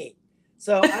hear me.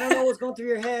 So I don't know what's going through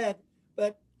your head,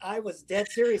 but I was dead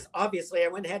serious. Obviously, I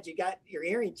went and had you got your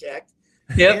hearing checked.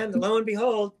 Yep. And lo and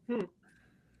behold,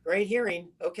 great hearing.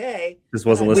 Okay. Just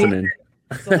wasn't listening.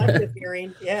 Selective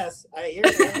hearing. Yes, I hear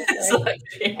that.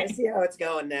 I see how it's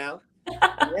going now.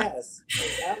 Yes.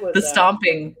 That was, the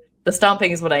stomping. The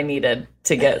stomping is what I needed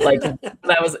to get. Like,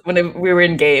 that was when we were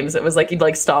in games. It was like you'd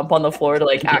like stomp on the floor to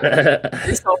like act.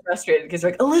 You're so frustrated because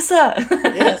you're like, Alyssa.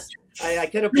 Yes. I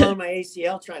could have blown my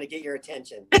ACL trying to get your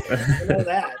attention. I know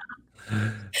that.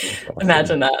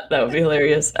 Imagine that. That would be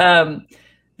hilarious.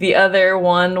 The other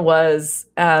one was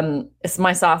it's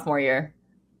my sophomore year.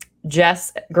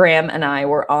 Jess, Graham, and I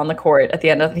were on the court at the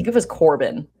end. I think it was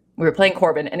Corbin. We were playing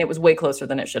Corbin, and it was way closer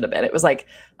than it should have been. It was like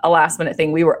a last minute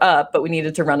thing. We were up, but we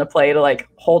needed to run a play to like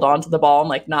hold on to the ball and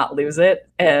like not lose it.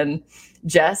 And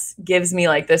Jess gives me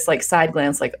like this like side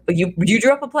glance, like, you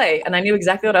drew up a play, and I knew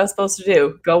exactly what I was supposed to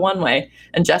do. Go one way.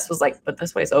 And Jess was like, but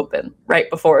this way's open right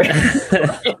before.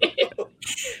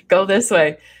 Go this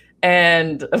way.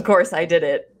 And of course I did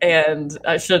it, and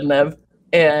I shouldn't have.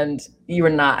 And you were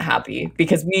not happy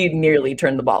because we nearly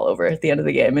turned the ball over at the end of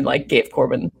the game and like gave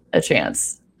Corbin a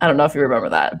chance. I don't know if you remember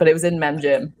that, but it was in Mem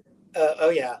Gym. Oh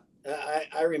yeah,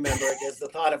 I remember it, because the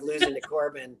thought of losing to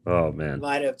Corbin, oh man,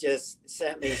 might have just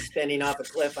sent me spinning off a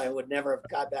cliff. I would never have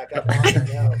got back up long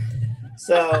ago.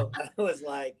 So I was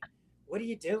like, "What are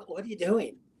you doing? What are you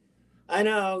doing?" I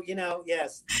know,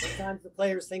 yes. Sometimes the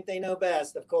players think they know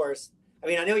best. Of course, I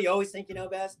mean, I know you always think you know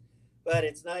best, but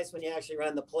it's nice when you actually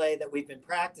run the play that we've been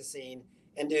practicing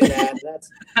and do that.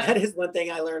 That is one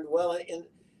thing I learned well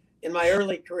in my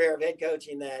early career of head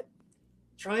coaching, that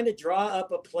trying to draw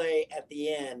up a play at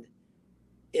the end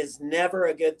is never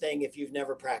a good thing if you've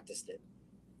never practiced it.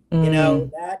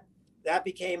 That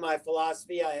became my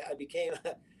philosophy. I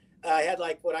had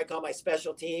like what I call my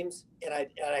special teams, and I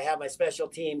have my special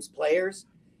teams players.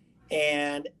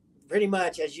 And pretty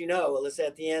much, as you know, Alyssa,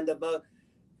 at the end of at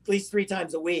least 3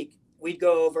 times a week, we'd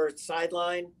go over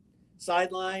sideline,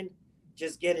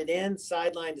 just get it in,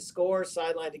 sideline to score,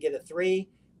 sideline to get a 3,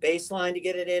 baseline to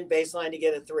get it in, baseline to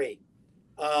get a 3.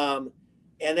 And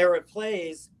there were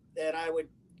plays that I would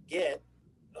get,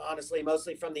 honestly,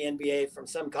 mostly from the NBA, from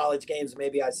some college games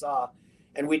maybe I saw.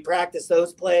 And we'd practice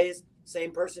those plays,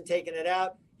 same person taking it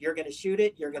out. You're going to shoot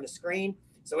it. You're going to screen.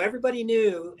 So everybody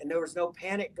knew, and there was no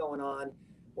panic going on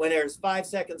when there's 5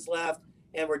 seconds left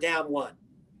and we're down 1.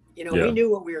 We knew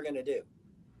what we were going to do.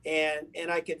 And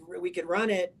we could run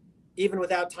it even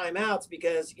without timeouts,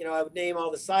 because, I would name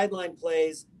all the sideline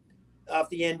plays off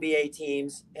the NBA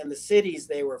teams and the cities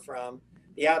they were from.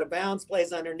 The out of bounds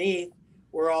plays underneath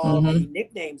were all the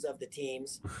nicknames of the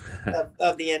teams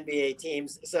of the NBA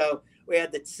teams. So we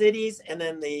had the cities and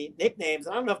then the nicknames.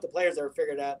 I don't know if the players ever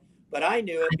figured it out, but I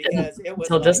knew it because it was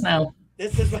until like, just now.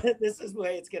 This is the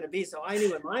way it's going to be. So I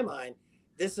knew in my mind,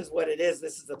 this is what it is.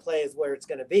 This is the play is where it's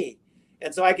going to be.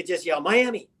 And so I could just yell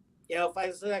Miami. If I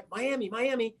was like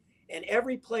Miami, and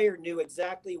every player knew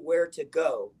exactly where to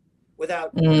go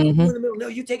without in the middle. No,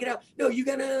 you take it out. No, you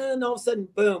gotta. And all of a sudden,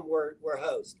 boom, we're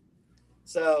hosed.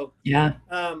 So Yeah.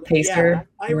 yeah, Pacer.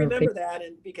 I remember that,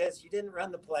 and because you didn't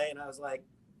run the play, and I was like,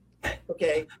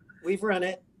 okay, we've run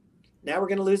it. Now we're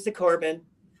going to lose to Corbin,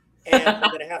 and I'm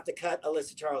going to have to cut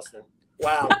Alyssa Charleston.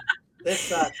 Wow, this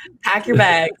sucks. Pack your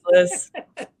bags, Liz.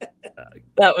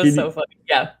 That was so funny.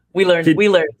 Yeah, we learned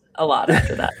a lot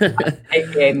after that.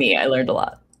 AKA me, I learned a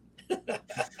lot.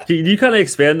 Can you kind of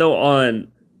expand though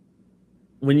on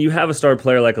when you have a star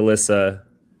player like Alyssa,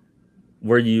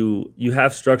 where you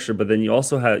have structure, but then you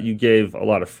also you gave a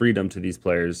lot of freedom to these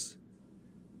players.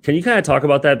 Can you kind of talk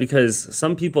about that? Because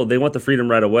some people, they want the freedom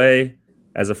right away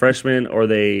as a freshman, or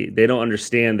they don't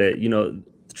understand that, you know,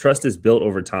 trust is built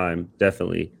over time,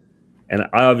 definitely. And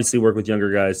I obviously work with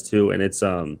younger guys too, and it's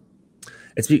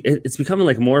becoming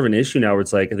like more of an issue now, where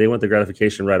it's like they want the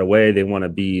gratification right away, they want to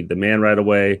be the man right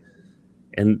away,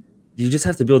 and you just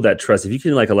have to build that trust. If you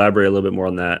can like elaborate a little bit more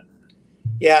on that.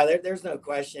 Yeah, there's no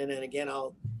question. And again,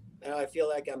 I feel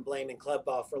like I'm blaming club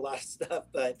ball for a lot of stuff,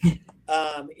 but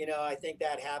you know, I think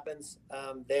that happens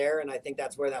there, and I think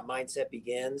that's where that mindset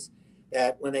begins.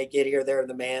 That when they get here, they're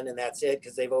the man, and that's it,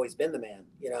 because they've always been the man,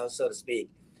 you know, so to speak.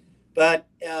 But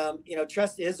you know,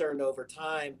 trust is earned over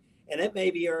time, and it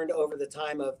may be earned over the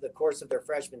time of the course of their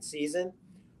freshman season,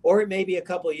 or it may be a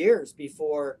couple of years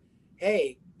before.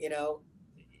 Hey, you know,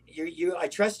 I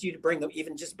trust you to bring them,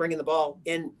 even just bringing the ball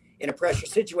in a pressure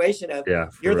situation of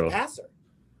you're the passer,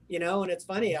 you know. And it's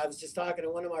funny, I was just talking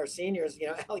to one of our seniors, you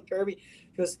know, Allie Kirby,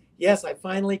 goes, yes, I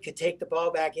finally could take the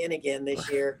ball back in again this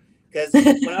year, because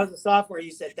when I was a sophomore,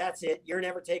 you said, that's it, you're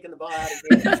never taking the ball out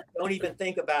again, don't even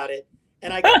think about it.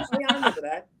 And I go, oh, yeah, I remember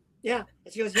that. Yeah.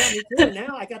 And she goes, yeah, me too. And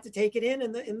now I got to take it in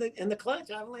the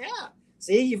clutch. I'm like, yeah,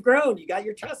 see, you've grown, you got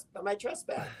my trust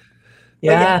back.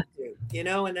 Yeah. You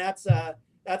know, and that's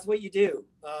what you do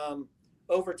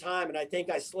over time. And I think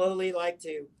I slowly like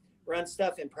to run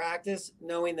stuff in practice,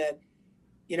 knowing that,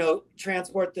 you know,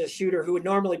 transport the shooter who would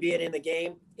normally be in the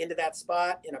game into that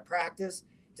spot in a practice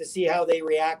to see how they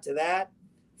react to that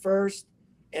first.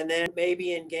 And then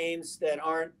maybe in games that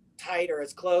aren't tight or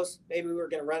as close, maybe we're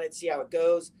going to run it, see how it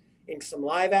goes in some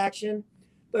live action.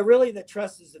 But really the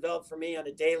trust is developed for me on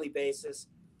a daily basis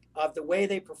of the way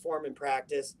they perform in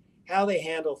practice, how they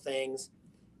handle things,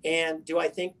 and do I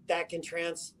think that can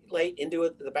translate into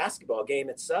the basketball game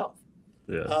itself?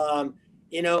 Yeah.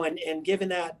 You know, and given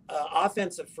that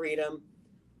offensive freedom,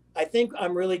 I think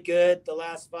I'm really good the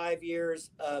last 5 years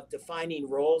of defining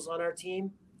roles on our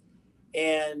team,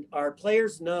 and our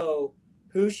players know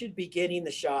who should be getting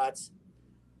the shots,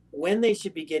 when they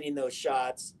should be getting those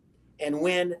shots, and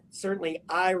when certainly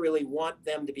I really want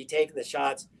them to be taking the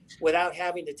shots without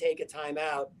having to take a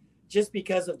timeout just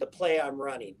because of the play I'm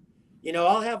running. You know,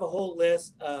 I'll have a whole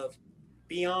list of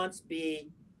Beyonce B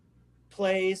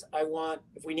plays. I want,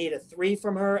 if we need a 3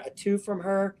 from her, a 2 from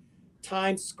her,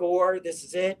 time, score, this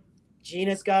is it.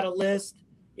 Gina's got a list.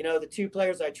 You know, the 2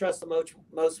 players I trust the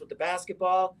most with the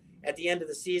basketball. At the end of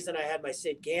the season, I had my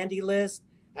Sid Gandy list.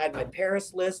 I had my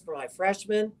Paris list for my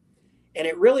freshmen. And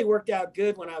it really worked out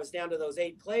good when I was down to those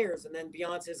 8 players, and then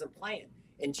Beyonce isn't playing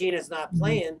and Gina's not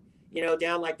playing, you know,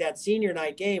 down like that senior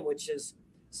night game, which is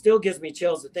still gives me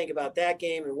chills to think about that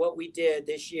game and what we did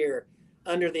this year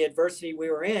under the adversity we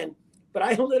were in. But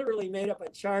I literally made up a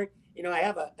chart. You know, I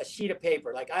have a sheet of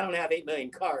paper. Like, I don't have 8 million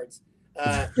cards.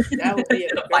 That would be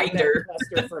a binder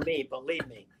cluster for me, believe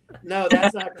me. No,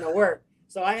 that's not going to work.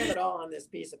 So I have it all on this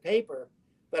piece of paper.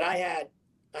 But I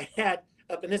had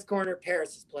up in this corner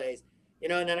Paris's plays, you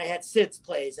know, and then I had Sid's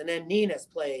plays, and then Nina's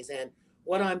plays, and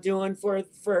what I'm doing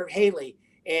for Haley.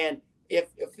 And if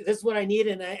this is what I need,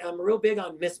 and I'm real big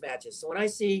on mismatches. So when I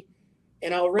see,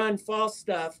 and I'll run false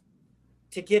stuff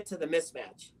to get to the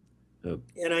mismatch. Yep.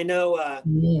 And I know,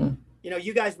 you know,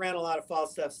 you guys ran a lot of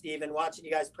false stuff, Steven, watching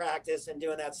you guys practice and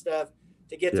doing that stuff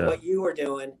to get to what you were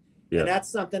doing. And that's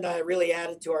something that I really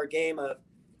added to our game of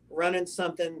running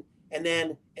something.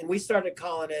 And we started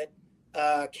calling it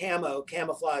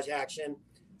camouflage action.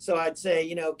 So I'd say,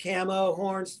 you know, camo,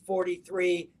 horns,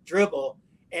 43, dribble.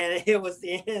 And it was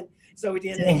the end. So we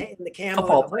did in the camo and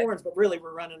the horns, but really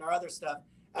we're running our other stuff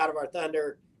out of our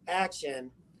Thunder action.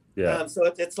 Yeah. So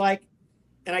it's like,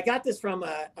 and I got this from,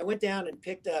 I went down and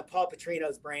picked Paul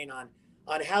Petrino's brain on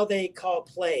how they call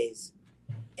plays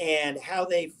and how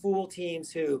they fool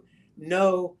teams who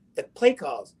know the play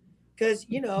calls. Because,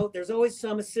 you know, there's always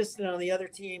some assistant on the other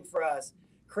team for us,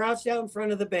 crouched out in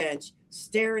front of the bench,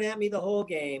 staring at me the whole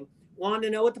game, wanting to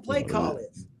know what the play call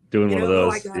is. Doing one of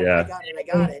those. I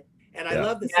got it. And I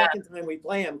love the second time we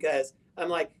play them, because I'm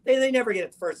like, they never get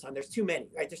it the first time. There's too many,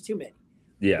 right? There's too many.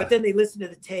 Yeah. But then they listen to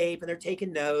the tape and they're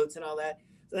taking notes and all that.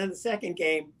 So then the second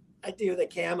game, I do the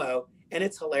camo, and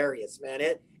it's hilarious, man.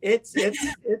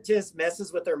 It just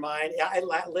messes with their mind.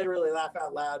 Literally laugh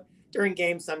out loud during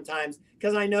games sometimes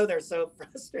because I know they're so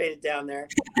frustrated down there,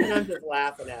 and I'm just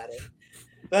laughing at it.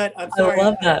 But I'm sorry,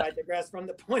 I digress from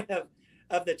the point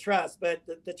of the trust. But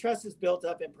the trust is built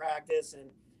up in practice,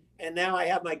 and now I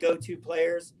have my go-to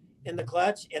players in the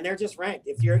clutch, and they're just ranked.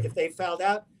 If they fouled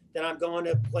out, then I'm going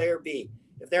to player B.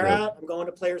 If they're out, I'm going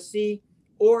to player C.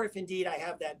 Or if indeed I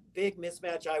have that big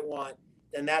mismatch I want,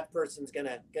 then that person's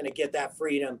gonna get that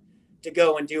freedom to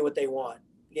go and do what they want.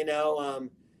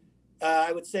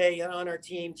 I would say on our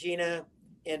team, Gina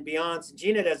and Beyonce.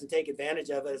 Gina doesn't take advantage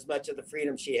of it as much of the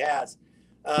freedom she has.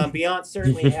 Beyonce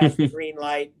certainly has the green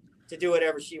light to do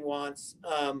whatever she wants.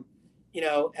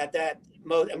 At that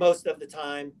most of the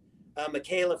time,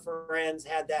 Michaela Ferenz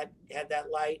had that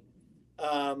light.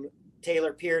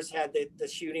 Taylor Pierce had the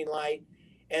shooting light,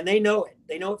 and they know it.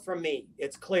 They know it from me.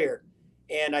 It's clear.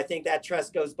 And I think that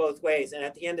trust goes both ways. And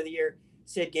at the end of the year,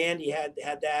 Sid Gandy had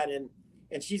that,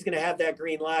 and she's going to have that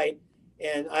green light.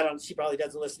 And she probably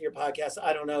doesn't listen to your podcast.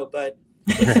 I don't know, but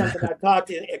it's something I've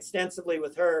talked extensively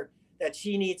with her that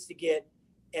she needs to get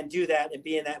and do that and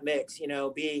be in that mix,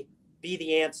 be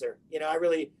the answer.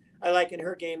 I like in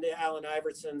her game to Allen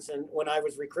Iverson's, and when I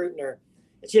was recruiting her,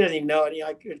 and she doesn't even know it.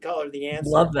 I could call her the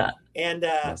answer. Love that. And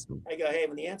awesome. I go, hey,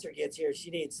 when the answer gets here, she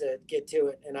needs to get to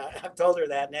it. And I've told her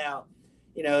that now,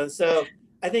 so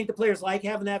I think the players like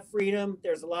having that freedom.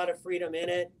 There's a lot of freedom in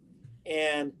it.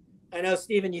 And I know,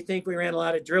 Stephen, you think we ran a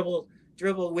lot of dribble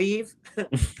weave. And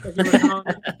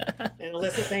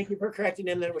Alyssa, thank you for correcting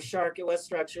him that it was shark. It was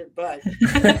structured. But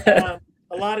a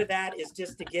lot of that is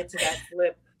just to get to that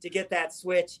flip, to get that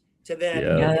switch, to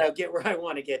then get where I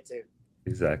want to get to.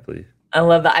 Exactly. I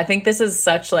love that. I think this is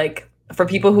such for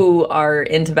people who are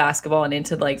into basketball and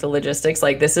into the logistics,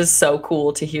 this is so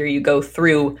cool to hear you go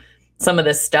through some of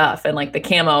this stuff and the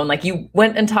camo, and you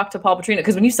went and talked to Paul Petrino,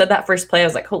 because when you said that first play, I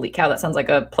was like, holy cow, that sounds like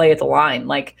a play at the line,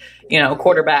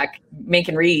 quarterback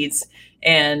making reads.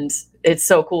 And it's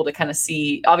so cool to kind of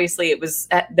see. Obviously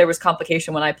there was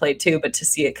complication when I played too, but to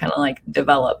see it kind of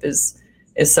develop is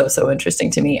so interesting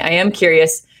to me. I am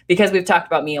curious, because we've talked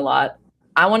about me a lot.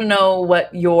 I want to know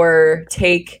what your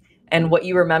take and what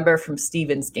you remember from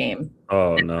Steven's game.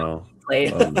 Oh no.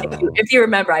 Played. Oh, no. If you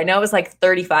remember, I know it was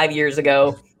 35 years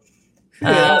ago. It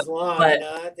was long. But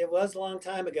it was a long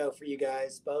time ago for you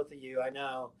guys, both of you. I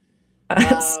know.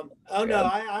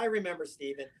 I remember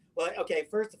Steven. Well, okay.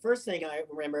 The first thing I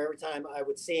remember every time I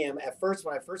would see him at first,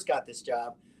 when I first got this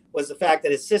job, was the fact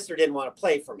that his sister didn't want to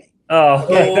play for me. Oh,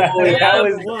 okay? that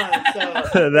was one.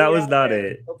 So that was not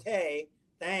it. Okay.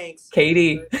 Thanks,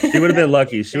 Katie. She would have been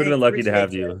lucky. She would have been lucky to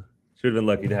have you. She would have been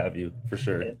lucky to have you for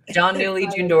sure. John Newly,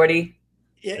 June Doherty.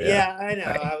 Yeah, I know.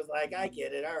 Right. I was like, I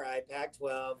get it. All right,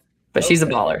 Pac-12. But she's a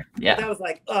baller. Yeah. But I was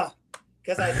like,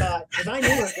 because I knew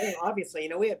her game.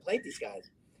 Obviously, we had played these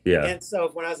guys. Yeah. And so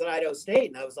when I was at Idaho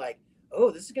State, and I was like, oh,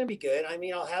 this is going to be good. I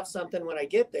mean, I'll have something when I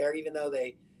get there, even though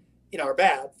they, are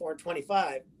bad,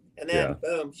 4-25. And then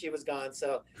boom, she was gone.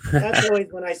 So that's always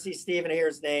when I see Stephen and hear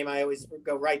his name, I always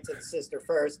go right to the sister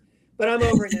first. But I'm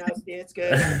over it now, Steve. It's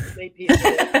good.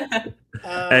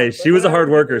 Hey, she was a hard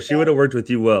worker. She would have worked with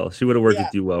you well. She would have worked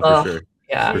with you well for sure.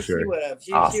 Yeah, for sure. She would have.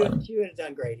 Awesome. She would have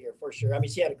done great here for sure. I mean,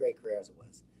 she had a great career as it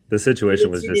was. The situation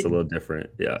was just a little different.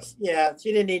 Yeah. Yeah,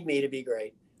 she didn't need me to be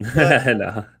great. But,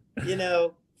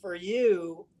 no. For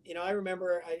you, I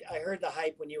remember I heard the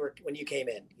hype when you came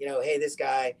in. Hey, this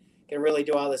guy can really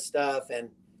do all this stuff, and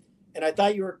I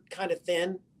thought you were kind of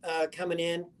thin coming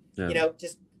in. Yeah.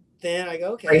 Just thin. I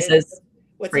go, okay.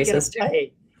 What's he gonna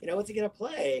play? What's he gonna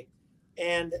play?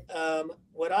 And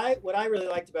what I really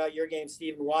liked about your game,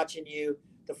 Stephen, watching you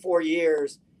the 4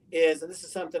 years is, and this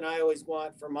is something I always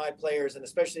want for my players, and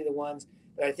especially the ones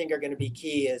that I think are going to be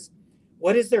key, is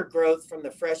what is their growth from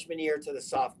the freshman year to the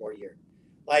sophomore year?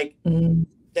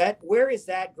 That, where is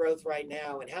that growth right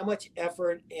now, and how much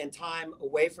effort and time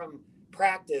away from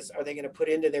practice are they going to put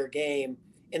into their game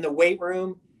in the weight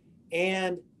room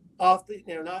and off the,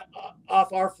 not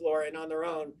off our floor and on their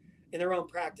own, in their own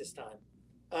practice time.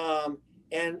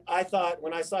 And I thought,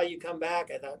 when I saw you come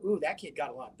back, I thought, ooh, that kid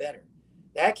got a lot better.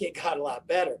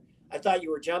 I thought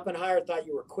you were jumping higher. I thought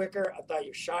you were quicker. I thought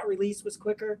your shot release was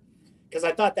quicker, because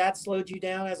I thought that slowed you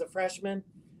down as a freshman.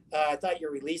 I thought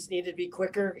your release needed to be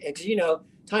quicker. Because,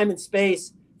 time and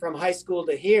space from high school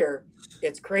to here,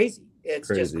 it's crazy. It's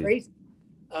just crazy.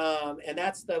 And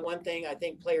that's the one thing I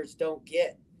think players don't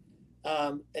get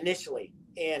initially.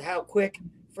 And how quick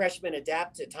freshmen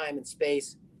adapt to time and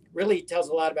space really tells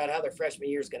a lot about how their freshman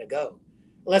year is going to go.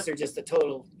 Unless they're just a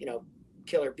total,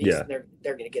 killer beast, and they're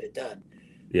going to get it done.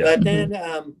 Yeah. But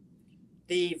then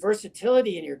the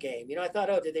versatility in your game. You know, I thought,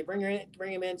 oh, did they bring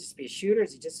him in just to be a shooter?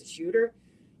 Is he just a shooter?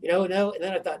 You know, no. And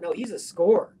then I thought, no, he's a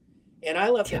scorer. And I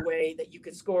love the way that you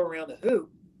could score around the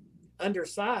hoop,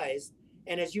 undersized.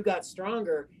 And as you got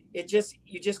stronger, you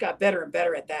just got better and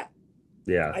better at that.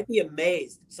 Yeah. I'd be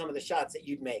amazed some of the shots that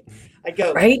you'd make. I'd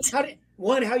go, right?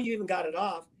 How you even got it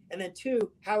off, and then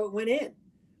 2, how it went in.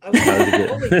 I was like,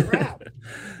 holy crap.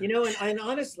 You know, and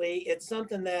honestly, it's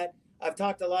something that I've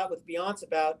talked a lot with Beyonce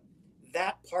about,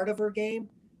 that part of her game,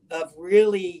 of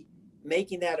really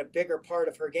making that a bigger part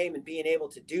of her game and being able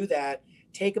to do that,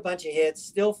 take a bunch of hits,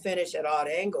 still finish at odd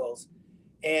angles,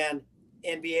 and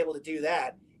be able to do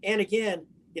that. And again,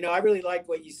 you know, I really liked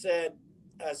what you said,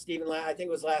 Stephen, I think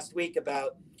it was last week,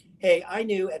 about, hey, I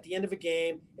knew at the end of a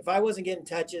game, if I wasn't getting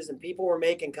touches and people were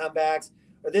making comebacks,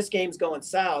 or this game's going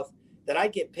south, that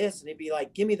I'd get pissed and he'd be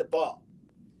like, give me the ball.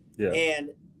 Yeah.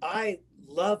 And I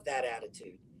love that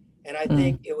attitude. And I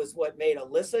think it was what made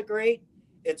Alyssa great.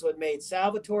 It's what made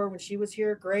Salvatore, when she was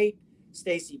here, great.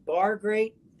 Stacey Barr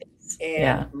great.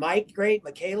 And Mike great.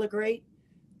 Michaela great.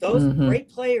 Those great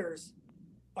players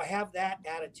have that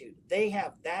attitude. They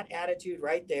have that attitude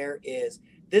right there, is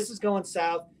this is going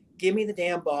south. Give me the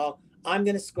damn ball. I'm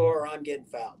going to score or I'm getting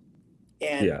fouled.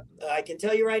 And I can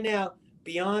tell you right now,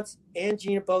 Beyonce and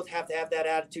Gina both have to have that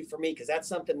attitude for me, because that's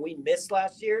something we missed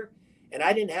last year. And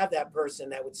I didn't have that person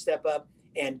that would step up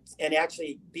and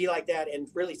actually be like that and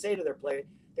really say to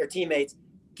their teammates,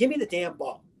 give me the damn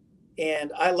ball.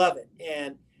 And I love it.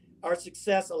 And our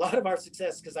success, a lot of our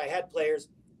success, because I had players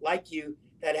like you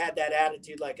that had that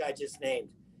attitude like I just named.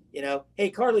 You know, hey,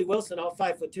 Carly Wilson, all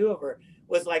 5'2" of her,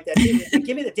 was like that.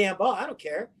 Give me the damn ball. I don't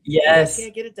care. Yes. If you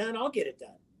can't get it done, I'll get it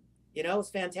done. You know, it's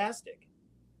fantastic.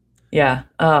 Yeah.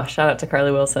 Oh, shout out to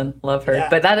Carly Wilson. Love her. Yeah.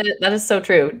 But that is so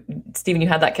true. Stephen, you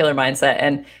had that killer mindset.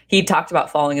 And he talked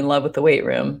about falling in love with the weight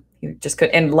room. You just could,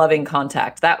 and loving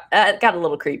contact. That got a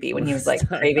little creepy when he was like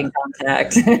craving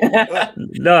contact.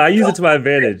 No, I use it to my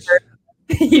advantage.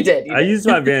 You did. I use it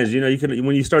to my advantage. You know, you can,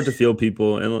 when you start to feel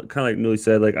people, and kind of like Newly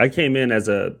said, like I came in as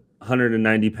a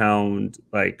 190-pound,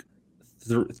 like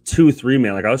 2-3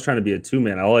 man. Like I was trying to be a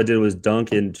 2-man. All I did was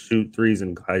dunk and shoot threes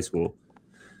in high school.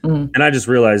 And I just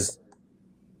realized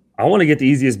I want to get the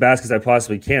easiest baskets I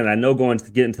possibly can. I know going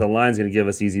to get into the line is going to give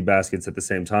us easy baskets at the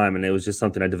same time. And it was just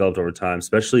something I developed over time,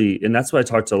 especially. And that's what I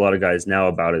talk to a lot of guys now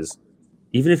about, is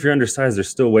even if you're undersized, there's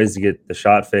still ways to get the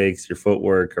shot fakes, your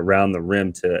footwork around the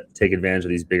rim to take advantage of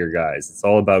these bigger guys. It's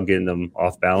all about getting them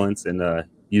off balance and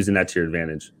using that to your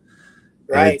advantage.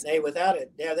 Right. Hey, without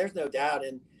it. Yeah, there's no doubt.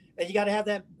 And you got to have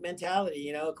that mentality,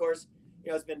 you know. Of course, you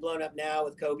know, it's been blown up now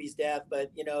with Kobe's death, but,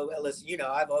 you know, listen, you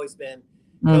know,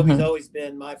 Kobe's always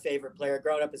been my favorite player.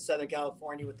 Growing up in Southern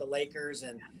California with the Lakers,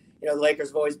 and, you know, the Lakers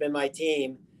have always been my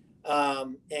team.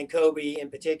 And Kobe in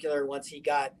particular, once he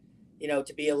got, you know,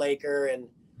 to be a Laker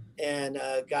and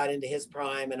got into his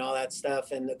prime and all that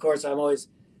stuff. And of course, I'm always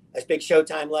a big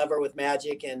Showtime lover with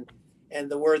Magic and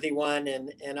the Worthy One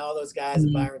and all those guys,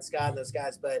 Byron Scott, those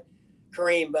guys, but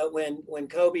Kareem. But when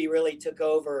Kobe really took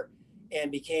over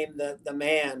and became the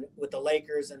man with the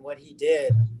Lakers and what he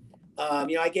did,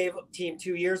 you know, I gave team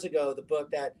 2 years ago the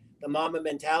book, the Mamba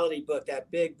Mentality book, that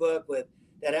big book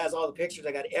that has all the pictures.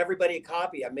 I got everybody a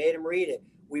copy. I made them read it.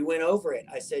 We went over it.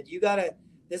 I said,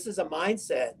 this is a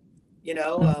mindset, you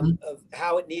know, of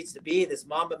how it needs to be, this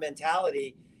Mamba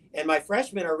mentality. And my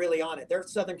freshmen are really on it. They're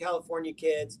Southern California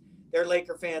kids. They're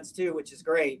Laker fans too, which is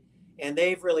great. And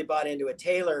they've really bought into it.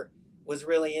 Taylor was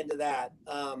really into that.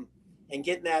 And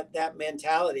getting that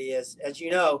mentality is, as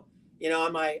you know,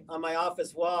 on my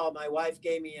office wall, my wife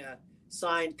gave me a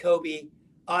signed Kobe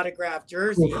autographed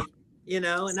jersey, you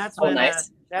know, and that's when,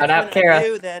 nice. That's when I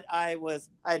knew that I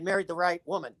had married the right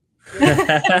woman.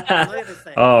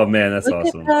 Oh man, that's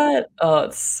awesome. Oh,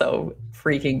 it's so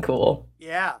freaking cool.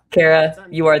 Yeah. Kara,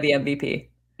 you are the MVP.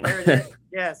 There it is.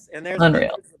 Yes. And there's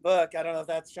Unreal. The book. I don't know if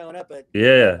that's showing up, but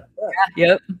yeah.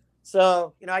 Yep.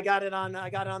 So, you know, I got it on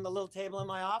the little table in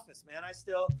my office, man.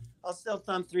 I'll still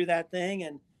thumb through that thing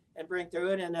and bring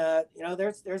through it. And, you know,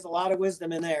 there's a lot of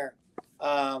wisdom in there.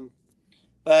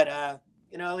 But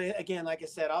you know, again, like I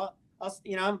said, I'll,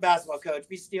 you know, I'm a basketball coach.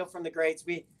 We steal from the greats.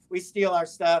 We steal our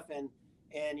stuff and,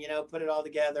 you know, put it all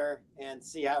together and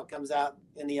see how it comes out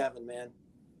in the oven, man.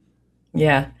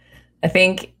 Yeah. I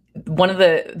think one of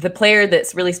the player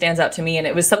that's really stands out to me, and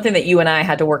it was something that you and I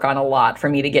had to work on a lot for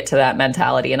me to get to that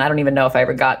mentality. And I don't even know if I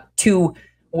ever got to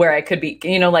where I could be,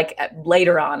 you know, like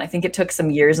later on. I think it took some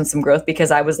years and some growth,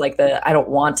 because I was like I don't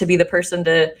want to be the person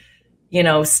to, you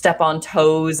know, step on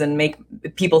toes and make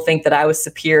people think that I was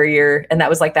superior. And that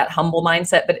was like that humble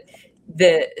mindset. But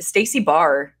the Stacy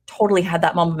Barr totally had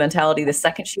that Mamba mentality the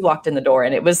second she walked in the door.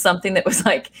 And it was something that was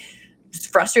like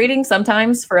frustrating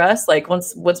sometimes for us, like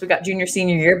once we got junior,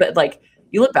 senior year, but like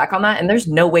you look back on that and there's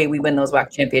no way we win those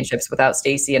WAC championships without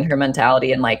Stacy and her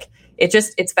mentality. And like,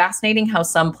 it's fascinating how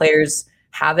some players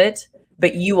have it,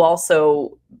 but you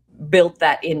also built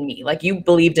that in me. Like you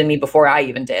believed in me before I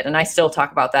even did. And I still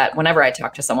talk about that whenever I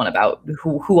talk to someone about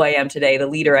who I am today, the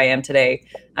leader I am today,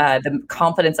 the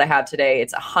confidence I have today.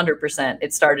 It's 100%.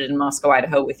 It started in Moscow,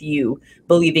 Idaho with you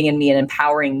believing in me and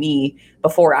empowering me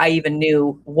before I even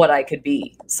knew what I could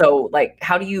be. So like,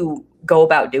 how do you go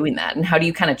about doing that? And how do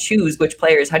you kind of choose which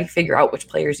players? How do you figure out which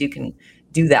players you can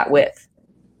do that with?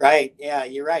 Right. Yeah,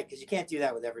 you're right. Because you can't do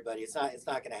that with everybody. It's not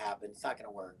going to happen. It's not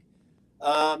going to work.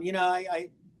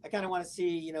 I kind of want to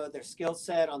see, their skill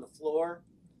set on the floor,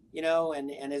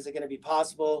 and is it going to be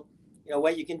possible,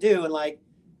 what you can do. And like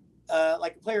a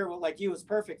player like you was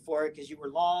perfect for it because you were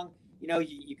long,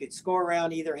 you could score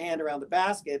around either hand around the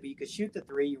basket, but you could shoot the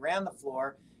three, you ran the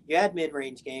floor, you had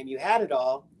mid-range game, you had it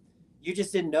all. You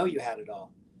just didn't know you had it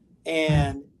all.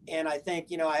 And I think,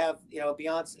 I have,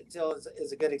 Beyonce still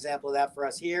is a good example of that for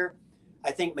us here.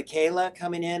 I think Michaela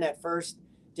coming in at first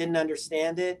didn't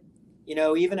understand it.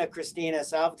 Even a Christina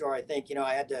Salvador, I think,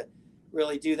 I had to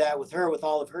really do that with her, with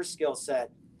all of her skill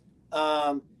set.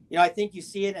 I think you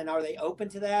see it, and are they open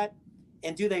to that?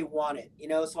 And do they want it?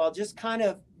 So I'll just kind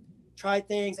of try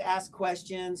things, ask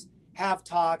questions, have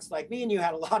talks. Like me and you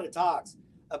had a lot of talks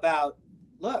about,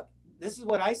 look, this is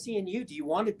what I see in you. Do you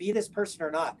want to be this person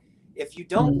or not? If you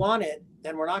don't want it,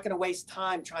 then we're not going to waste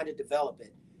time trying to develop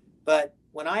it. But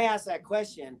when I ask that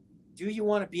question, do you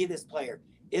want to be this player?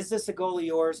 Is this a goal of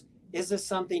yours? Is this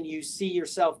something you see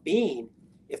yourself being?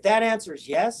 If that answer is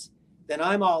yes, then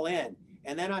I'm all in.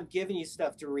 And then I'm giving you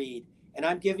stuff to read. And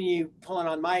I'm giving you, pulling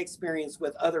on my experience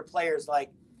with other players.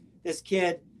 Like this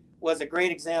kid was a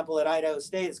great example at Idaho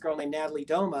State. This girl named Natalie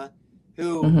Doma,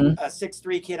 who a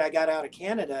 6'3" kid I got out of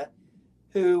Canada,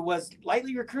 who was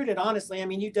lightly recruited, honestly. I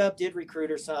mean, UW did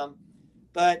recruit her some.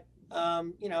 But,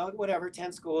 whatever,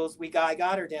 10 schools. I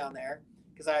got her down there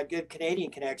because I had good Canadian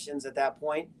connections at that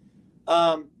point.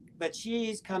 But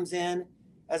she comes in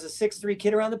as a 6'3"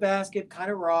 kid around the basket,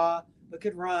 kind of raw, but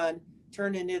could run,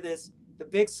 turned into the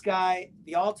Big Sky,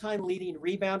 the all-time leading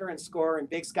rebounder and scorer in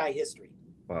Big Sky history.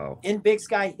 Wow. In Big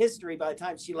Sky history by the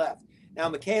time she left. Now,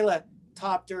 Michaela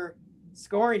topped her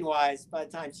scoring-wise by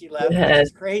the time she left, which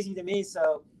is crazy to me.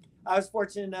 So I was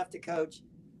fortunate enough to coach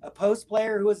a post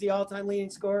player who was the all-time leading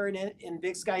scorer in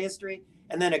Big Sky history,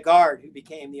 and then a guard who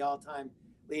became the all-time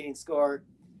leading scorer.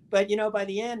 But, by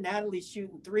the end, Natalie's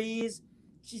shooting threes.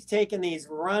 She's taking these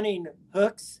running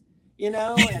hooks,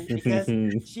 and because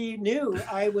she knew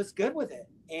I was good with it.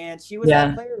 And she was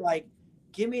that player, like,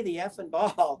 give me the effing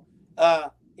ball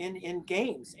in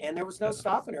games. And there was no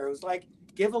stopping her. It was like,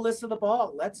 give Alyssa the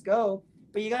ball. Let's go.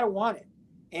 But you got to want it.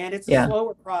 And it's a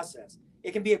slower process.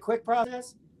 It can be a quick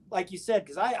process, like you said,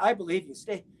 because I believe you.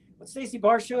 When Stacy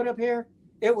Barr showed up here,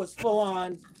 it was full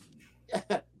on,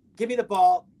 give me the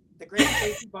ball. The great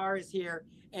Stacy Barr is here,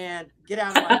 and get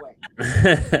out of my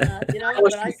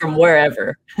way. From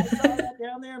wherever. I saw that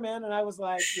down there, man, and I was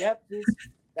like, "Yep,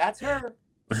 that's her."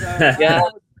 So,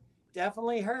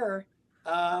 definitely her.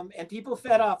 And people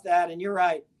fed off that. And you're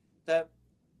right. The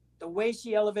way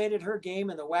she elevated her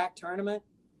game in the WAC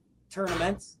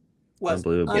tournaments was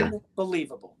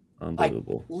unbelievable. Like,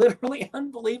 literally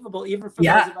unbelievable, even for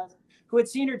those of us who had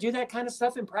seen her do that kind of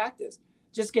stuff in practice.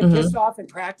 Just get pissed off in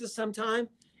practice sometime.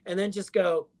 And then just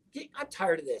go, I'm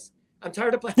tired of this. I'm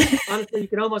tired of playing. Honestly, you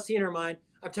can almost see in her mind,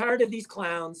 I'm tired of these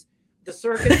clowns. The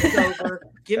circus is over.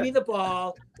 Give me the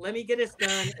ball. Let me get this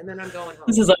done. And then I'm going home.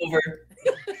 This is over.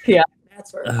 Yeah.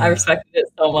 That's her. I respected it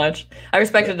so much. I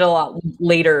respected it a lot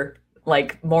later,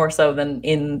 like more so than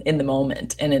in the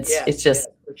moment. And it's just,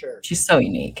 for sure. She's so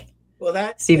unique. Well,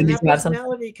 that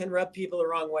personality can rub people the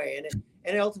wrong way.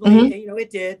 And ultimately, it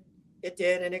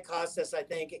did. And it cost us, I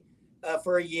think,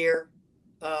 for a year.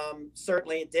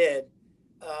 Certainly it did.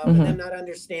 And them not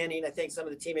understanding, I think some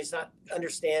of the teammates not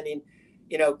understanding,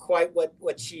 quite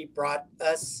what she brought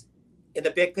us in the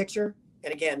big picture.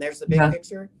 And again, there's the big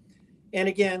picture. And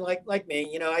again, like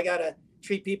me, I got to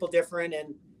treat people different.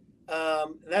 And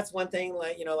that's one thing,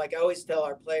 like I always tell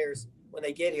our players when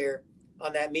they get here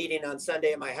on that meeting on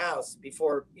Sunday at my house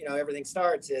before, everything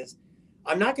starts is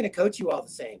I'm not going to coach you all the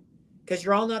same because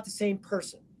you're all not the same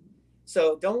person.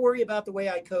 So don't worry about the way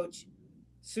I coach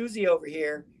Susie over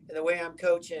here and the way I'm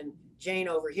coaching Jane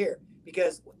over here,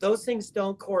 because those things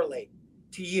don't correlate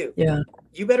to you. Yeah.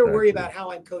 You better worry about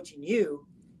how I'm coaching you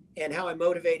and how I'm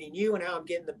motivating you and how I'm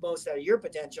getting the most out of your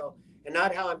potential and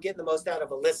not how I'm getting the most out of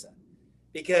Alyssa,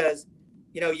 because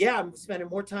yeah, I'm spending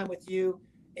more time with you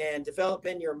and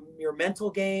developing your mental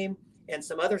game and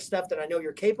some other stuff that I know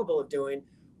you're capable of doing.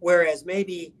 Whereas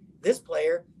maybe this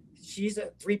player, she's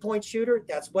a 3-point shooter.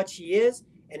 That's what she is.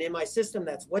 And in my system,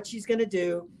 that's what she's going to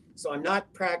do. So I'm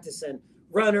not practicing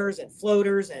runners and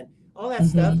floaters and all that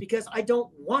stuff because I don't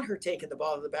want her taking the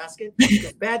ball to the basket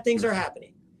because bad things are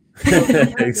happening. So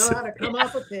know how to come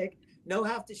off a pick, know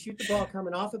how to shoot the ball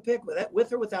coming off a pick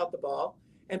with or without the ball,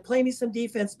 and play me some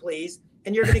defense, please.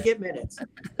 And you're going to get minutes.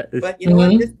 But you know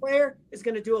what? This player is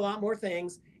going to do a lot more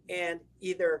things and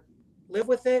either live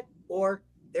with it or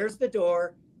there's the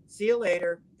door. See you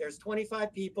later. There's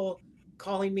 25 people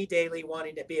calling me daily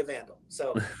wanting to be a vandal.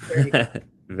 So there you go.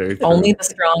 Very true. Only the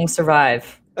strong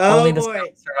survive. Oh, Only the boy. strong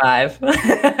survive.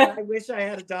 I wish I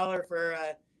had $1 for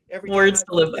every words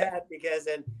time to I live that because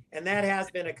and that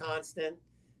has been a constant.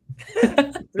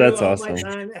 That's all awesome. My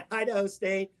time at Idaho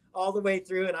State all the way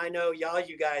through, and I know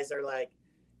you guys are like,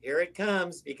 here it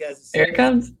comes, because Here it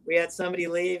comes. we had somebody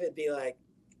leave, it'd be like,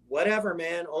 whatever,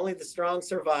 man, only the strong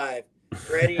survive.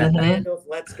 Ready, Vandals,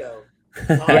 let's go.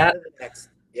 On to the next.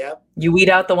 Yep. You weed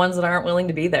out the ones that aren't willing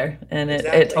to be there, and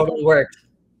Exactly. it totally worked.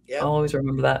 Yep. I'll always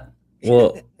remember that.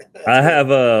 Well, I have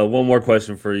one more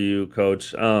question for you,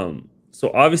 Coach. So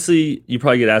obviously, you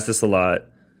probably get asked this a lot.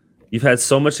 You've had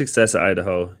so much success at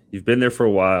Idaho. You've been there for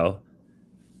a while.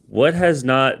 What has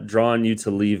not drawn you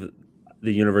to leave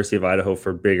the University of Idaho for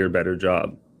a bigger, better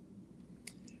job?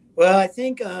 Well, I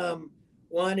think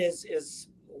one is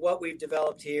what we've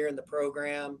developed here in the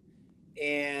program,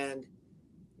 and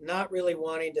not really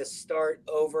wanting to start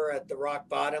over at the rock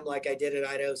bottom like I did at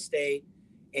Idaho State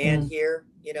and here,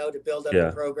 to build up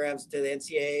the programs to the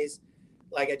NCAAs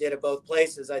like I did at both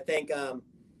places. I think,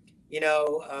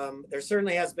 there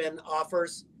certainly has been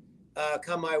offers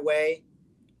come my way,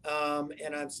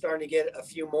 and I'm starting to get a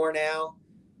few more now.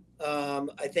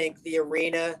 I think the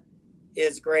arena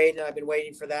is great, and I've been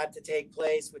waiting for that to take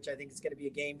place, which I think is going to be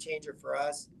a game changer for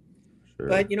us. Sure.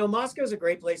 But, Moscow is a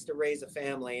great place to raise a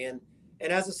family. And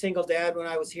as a single dad, when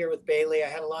I was here with Bailey, I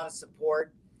had a lot of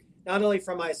support, not only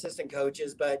from my assistant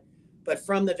coaches, but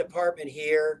from the department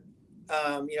here.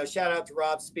 Shout out to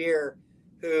Rob Spear,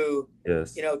 who,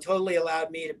 totally allowed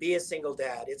me to be a single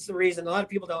dad. It's the reason a lot of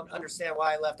people don't understand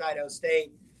why I left Idaho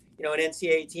State, an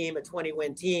NCAA team, a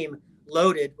 20-win team,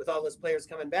 loaded with all those players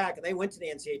coming back. And they went to the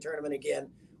NCAA tournament again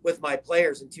with my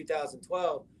players in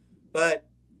 2012. But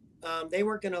they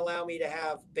weren't going to allow me to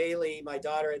have Bailey, my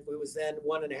daughter, who was then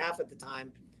 1.5 at the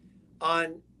time,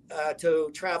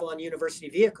 to travel on university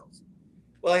vehicles.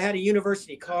 Well, I had a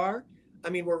university car. I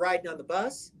mean, we're riding on the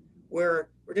bus. We're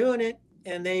doing it.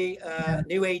 And they,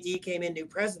 new AD came in, new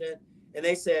president, and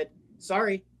they said,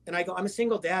 sorry. And I go, I'm a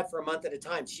single dad for a month at a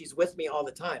time. She's with me all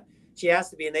the time. She has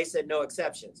to be. And they said, no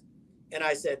exceptions. And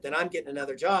I said, then I'm getting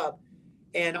another job.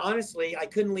 And honestly, I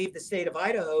couldn't leave the state of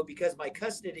Idaho because my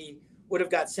custody would have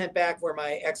got sent back where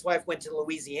my ex-wife went to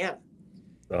Louisiana.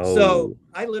 Oh. So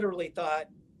I literally thought,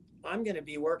 I'm going to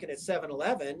be working at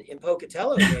 7-Eleven in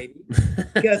Pocatello, maybe,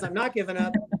 because I'm not giving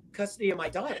up custody of my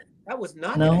daughter. That was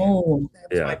not that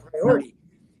was my priority.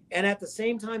 And at the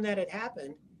same time that had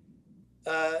happened,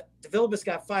 DeVilbiss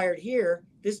got fired here.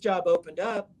 This job opened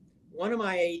up. One of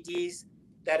my ADs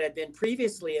that had been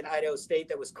previously at Idaho State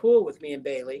that was cool with me and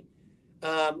Bailey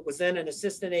was then an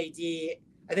assistant AD.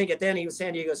 I think then he was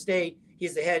San Diego State.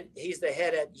 He's the head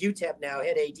at UTEP now,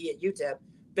 head AD at UTEP,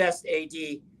 best AD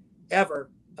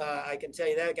ever. I can tell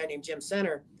you that. A guy named Jim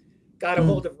Center got a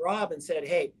hold of Rob and said,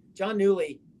 hey, John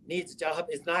Newley needs a job,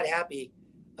 is not happy.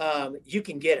 You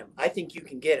can get him. I think you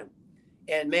can get him.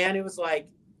 And man, it was like,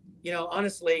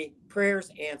 honestly,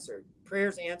 prayers answered.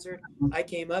 I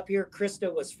came up here.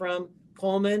 Krista was from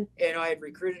Pullman, and I had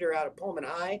recruited her out of Pullman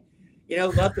High.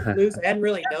 Loved the Palouse. I hadn't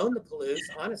really known the Palouse,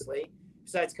 honestly,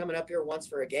 besides coming up here once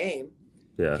for a game.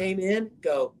 Yeah. Came in,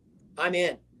 I'm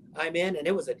in. And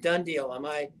it was a done deal. On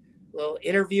my little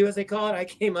interview, as they call it, I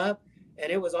came up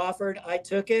and it was offered. I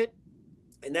took it,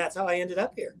 and that's how I ended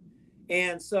up here.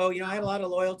 And so, I had a lot of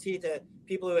loyalty to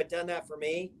people who had done that for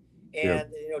me. And,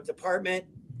 department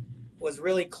was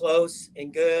really close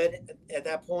and good at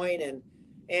that point. And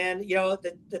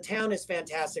the town is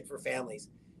fantastic for families.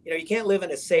 You can't live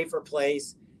in a safer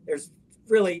place. There's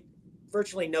really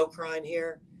virtually no crime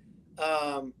here.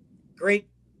 Great,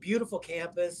 beautiful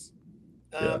campus.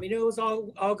 It was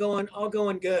all going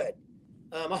good.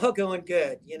 All going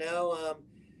good,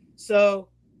 So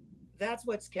that's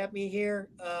what's kept me here.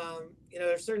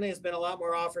 There certainly has been a lot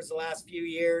more offers the last few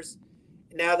years.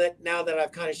 Now that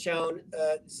I've kind of shown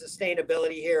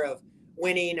sustainability here of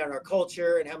winning and our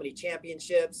culture and how many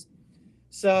championships.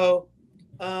 So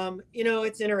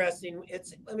It's interesting.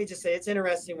 Let me just say, it's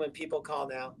interesting when people call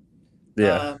now.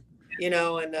 Yeah.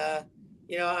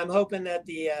 I'm hoping that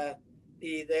the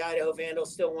Idaho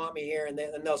Vandals still want me here,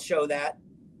 and they'll show that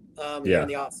here in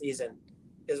the off season,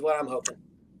 is what I'm hoping.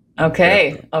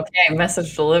 Okay.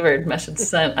 Message delivered. Message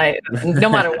sent. No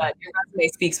matter what, your resume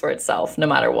speaks for itself, no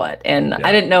matter what. And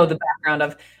I didn't know the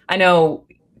background I know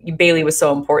Bailey was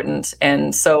so important.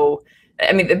 And so,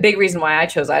 I mean, the big reason why I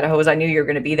chose Idaho is I knew you were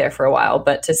going to be there for a while,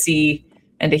 but to see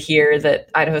and to hear that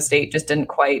Idaho State just didn't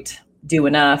quite do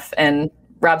enough. And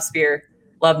Rob Spear,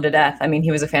 loved him to death. I mean,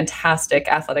 he was a fantastic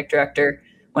athletic director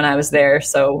when I was there.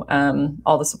 So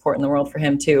all the support in the world for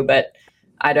him too. But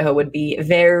Idaho would be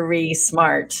very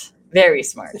smart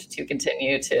to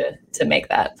continue to make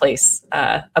that place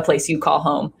a place you call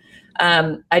home.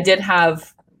 I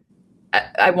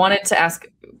wanted to ask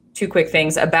two quick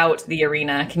things about the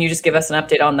arena. Can you just give us an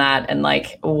update on that and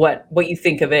like what you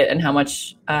think of it and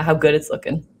how good it's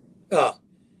looking?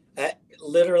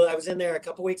 Literally, I was in there a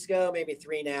couple weeks ago, maybe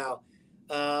 3 now.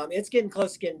 It's getting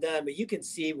close to getting done, but you can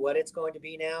see what it's going to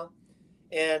be now.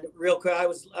 And real quick, I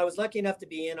was lucky enough to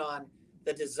be in on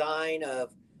the design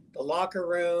of the locker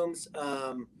rooms,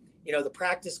 the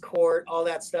practice court, all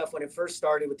that stuff when it first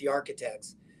started with the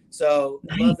architects. So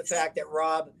nice. Love the fact that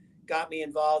Rob got me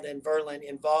involved and Verlin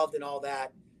involved in all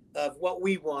that of what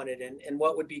we wanted and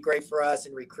what would be great for us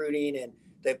in recruiting and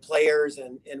the players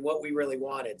and what we really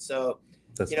wanted. So,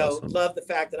 that's awesome. Love the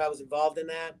fact that I was involved in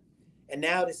that. And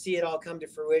now to see it all come to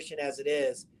fruition as it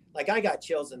is, like I got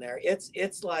chills in there.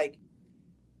 It's like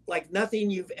nothing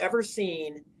you've ever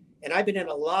seen. And I've been in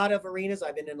a lot of arenas.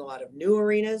 I've been in a lot of new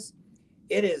arenas.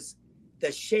 It is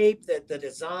the shape, the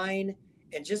design,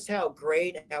 and just how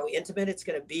great, how intimate it's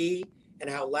going to be and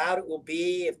how loud it will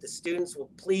be if the students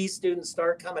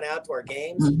start coming out to our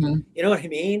games. Mm-hmm. You know what I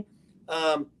mean?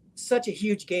 Such a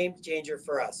huge game changer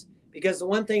for us, because the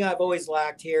one thing I've always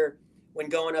lacked here when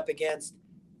going up against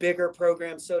bigger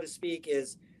programs, so to speak,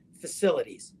 is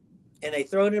facilities. And they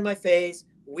throw it in my face.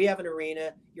 We have an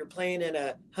arena. You're playing in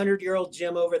a 100-year-old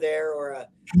gym over there, or a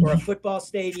football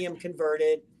stadium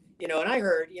converted. And I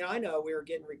heard, I know we were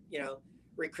getting,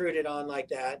 recruited on like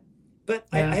that, but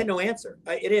I had no answer.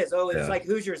 It's like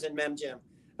Hoosiers in Mem Gym.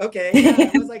 Okay,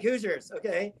 it was like Hoosiers.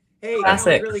 Okay, hey, that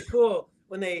was really cool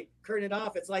when they curtain it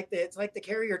off. It's like the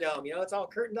Carrier Dome. It's all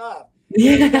curtained off.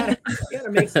 You gotta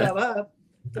make stuff up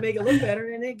to make it look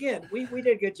better. And again, we did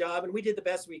a good job and we did the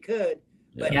best we could.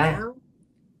 But now.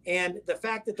 And the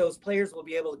fact that those players will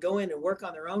be able to go in and work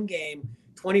on their own game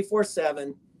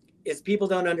 24/7 is, people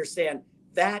don't understand.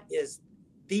 That is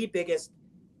the biggest,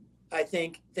 I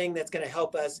think, thing that's going to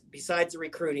help us besides the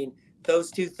recruiting,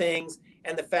 those two things.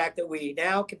 And the fact that we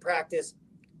now can practice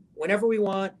whenever we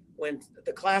want, when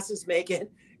the classes make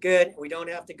it good, we don't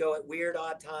have to go at weird,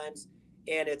 odd times.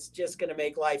 And it's just going to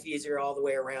make life easier all the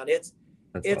way around. It's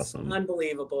awesome.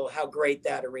 Unbelievable how great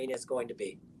that arena is going to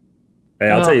be. Hey,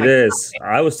 I'll tell you this.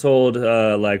 I was told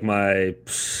like my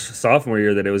sophomore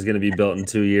year that it was going to be built in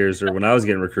 2 years, or when I was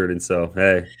getting recruited. So,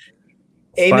 hey,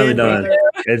 it's finally done. Brother.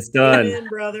 It's done. Amen,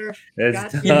 brother.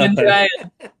 It's done.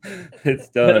 It's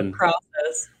done.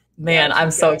 Process. Man,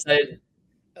 I'm so excited.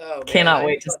 Oh, man. Cannot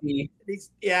wait to see.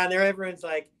 And everyone's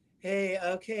like, hey,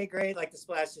 okay, great. Like the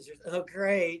Splash Sisters. Oh,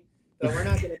 great. But we're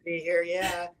not going to be here.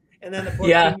 Yeah. And then the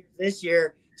 14 this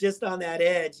year, just on that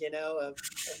edge, of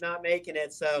not making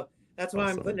it. So, that's why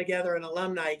I'm putting together an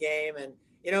alumni game and,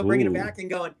 bringing it back and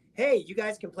going, hey, you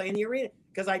guys can play in the arena.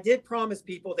 Because I did promise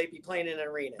people they'd be playing in an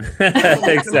arena.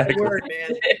 Exactly. My word,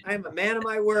 man. I'm a man of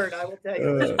my word. I will tell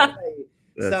you.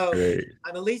 So great.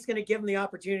 I'm at least going to give them the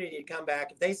opportunity to come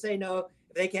back. If they say no, if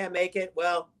they can't make it,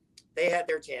 well, they had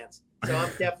their chance. So I'm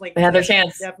definitely they had their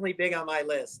chance. Definitely big on my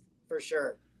list for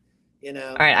sure. All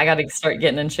right, I got to start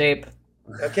getting in shape.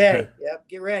 Okay. Yep.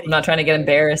 Get ready. I'm not trying to get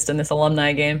embarrassed in this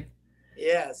alumni game.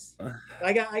 Yes,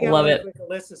 I got Love one quick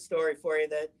Alyssa story for you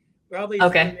that probably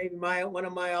maybe one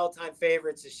of my all-time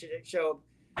favorites to show,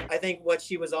 I think, what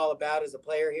she was all about as a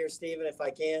player here, Stephen, if I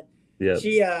can.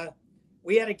 Yeah.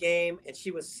 We had a game and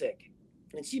she was sick,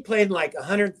 and she played in like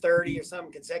 130 or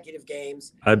some consecutive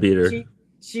games. I beat her.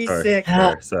 She's sick.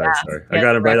 Sorry. I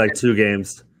got her by like 2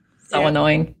 games. So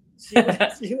annoying.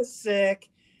 She was sick,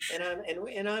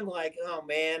 and I'm like, oh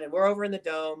man, and we're over in the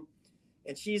dome.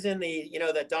 And she's in the,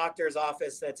 the doctor's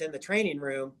office that's in the training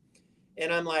room.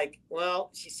 And I'm like,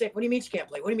 well, she's sick. What do you mean she can't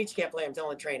play? What do you mean she can't play? I'm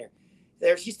telling the trainer.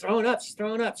 She's throwing up.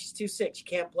 She's too sick. She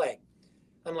can't play.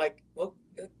 I'm like, well,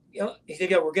 he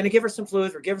said, we're going to give her some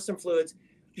fluids. We'll give her some fluids.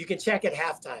 You can check at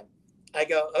halftime. I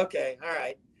go, okay, all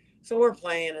right. So we're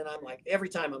playing. And I'm like, every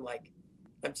time I'm like,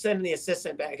 I'm sending the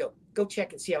assistant back. I go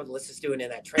check and see how Alyssa's doing in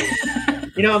that training.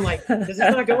 I'm like, this is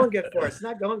not going good for us. It's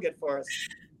not going good for us.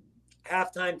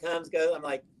 Halftime comes, I'm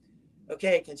like,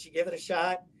 okay, can she give it a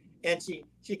shot? And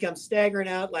she comes staggering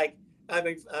out. Like, I'm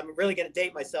really going to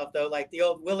date myself though. Like the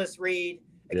old Willis Reed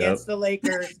against the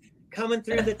Lakers coming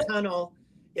through the tunnel.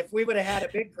 If we would have had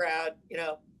a big crowd,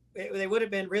 they would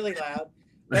have been really loud.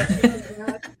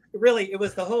 But really, it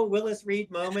was the whole Willis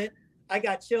Reed moment. I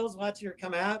got chills watching her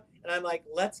come out, and I'm like,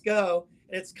 let's go.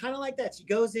 And it's kind of like that. She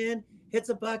goes in, hits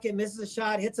a bucket, misses a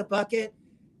shot, hits a bucket.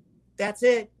 That's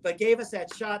it. But gave us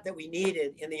that shot that we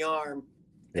needed in the arm.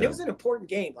 And it was an important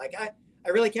game. Like, I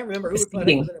really can't remember who it was.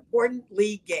 It was an important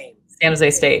league game. San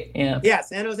Jose State, yeah. Yeah,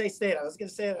 San Jose State. I was going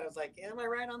to say that. I was like, am I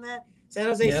right on that? San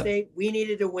Jose State, we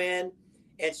needed to win.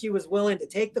 And she was willing to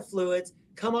take the fluids,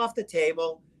 come off the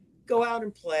table, go out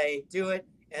and play, do it,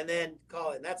 and then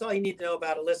call it. And that's all you need to know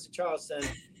about Alyssa Charleston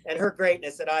and her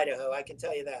greatness at Idaho. I can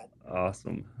tell you that.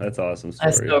 Awesome. That's awesome story.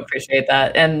 I so appreciate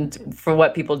that. And for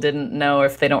what people didn't know,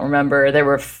 if they don't remember, there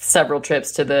were several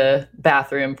trips to the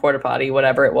bathroom, porta potty,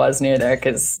 whatever it was near there,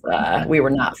 because we were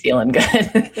not feeling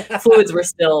good. Fluids were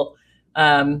still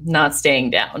not staying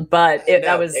down. But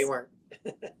they weren't.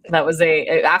 That was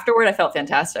afterward, I felt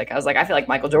fantastic. I was like, I feel like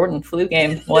Michael Jordan, flu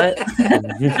game. What?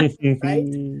 Right?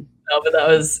 No, but that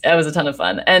was a ton of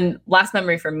fun. And last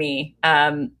memory for me,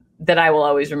 that I will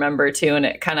always remember too. And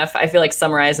it kind of, I feel like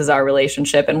summarizes our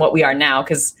relationship and what we are now.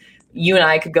 Cause you and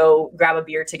I could go grab a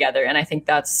beer together. And I think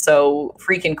that's so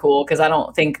freaking cool. Cause I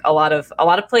don't think a lot of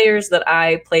players that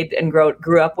I played and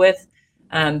grew up with,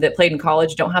 that played in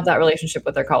college don't have that relationship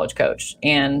with their college coach.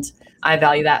 And I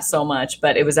value that so much.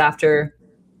 But it was after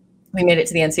we made it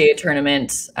to the NCAA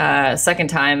tournament, second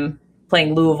time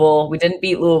playing Louisville. We didn't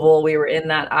beat Louisville. We were in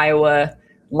that Iowa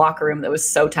locker room that was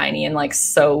so tiny and like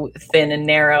so thin and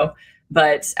narrow.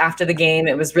 But after the game,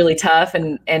 it was really tough.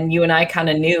 And you and I kind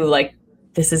of knew like,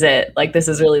 this is it. Like, this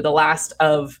is really the last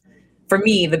of, for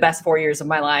me, the best 4 years of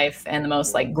my life and the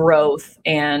most like growth.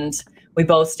 And we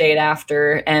both stayed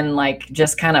after and like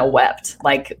just kind of wept,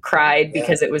 like cried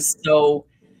because it was so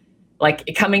like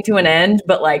coming to an end,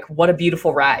 but like what a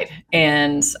beautiful ride.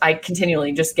 And I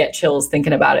continually just get chills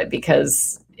thinking about it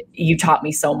because you taught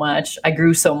me so much. I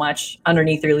grew so much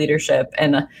underneath your leadership.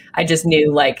 And I just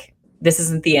knew like, this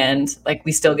isn't the end. Like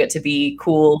we still get to be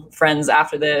cool friends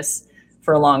after this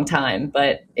for a long time.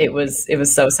 But it was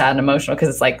so sad and emotional because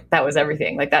it's like, that was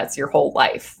everything. Like that's your whole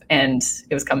life. And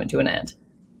it was coming to an end.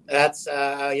 That's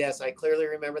yes, I clearly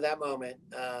remember that moment.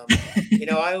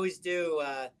 I always do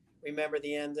remember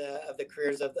the end of the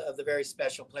careers of the very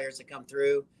special players that come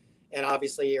through. And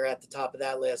obviously you're at the top of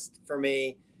that list for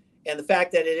me. And the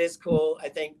fact that it is cool, I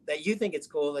think that you think it's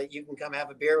cool that you can come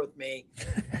have a beer with me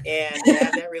and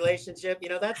have that relationship.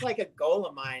 That's like a goal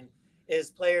of mine is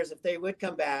players, if they would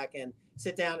come back and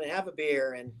sit down and have a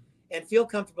beer and feel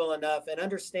comfortable enough and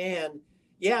understand,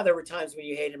 yeah, there were times when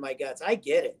you hated my guts. I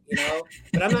get it,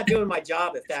 but I'm not doing my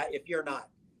job if you're not.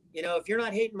 If you're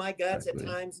not hating my guts at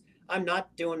times, I'm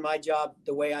not doing my job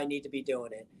the way I need to be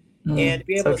doing it. And to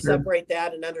be able to separate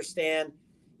that and understand,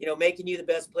 making you the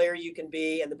best player you can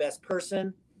be and the best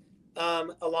person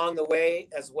along the way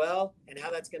as well, and how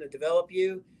that's going to develop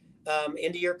you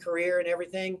into your career and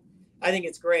everything. I think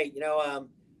it's great.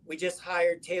 We just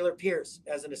hired Taylor Pierce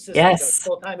as an assistant,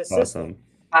 full-time assistant.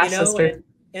 Awesome.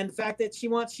 And the fact that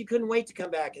she couldn't wait to come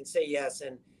back and say yes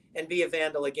and be a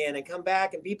Vandal again and come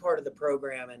back and be part of the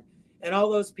program and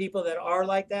all those people that are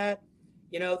like that,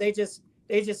 they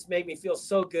just make me feel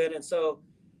so good and so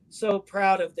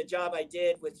proud of the job I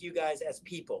did with you guys as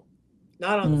people,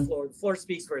 not on the floor. The floor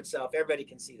speaks for itself. Everybody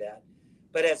can see that.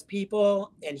 But as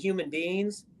people and human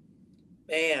beings,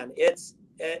 man,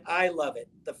 I love it.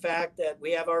 The fact that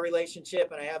we have our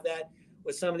relationship and I have that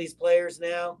with some of these players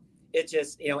now, it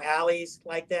just, Allie's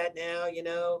like that now,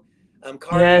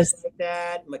 Carly's like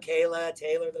that, Michaela,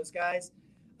 Taylor, those guys,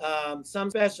 some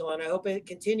special. And I hope it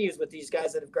continues with these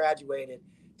guys that have graduated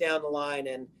down the line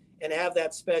and have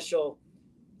that special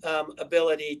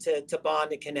ability to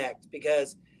bond and connect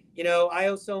because, I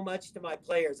owe so much to my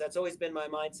players. That's always been my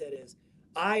mindset is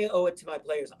I owe it to my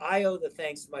players. I owe the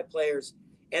thanks to my players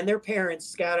and their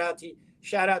parents. Shout out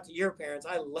to your parents.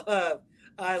 I love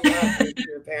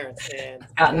your parents, man.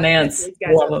 These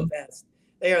guys are the best.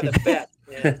 They are the best,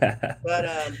 man. But,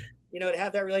 to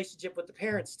have that relationship with the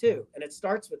parents too. And it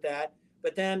starts with that,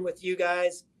 but then with you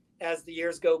guys, as the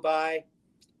years go by,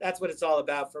 that's what it's all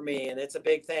about for me. And it's a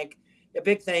big thank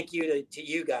you to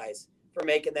you guys for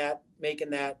making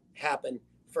that happen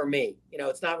for me.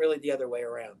 It's not really the other way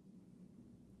around.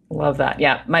 Love that.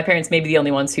 Yeah. My parents may be the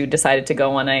only ones who decided to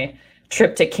go on a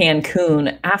trip to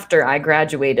Cancun after I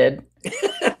graduated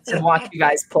to watch you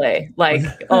guys play. Like,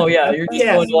 oh yeah, you're just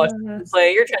going to watch you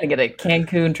play. You're trying to get a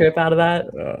Cancun trip out of that.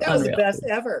 That was the best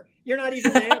ever. You're not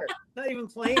even there, not even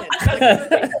playing. Like, what are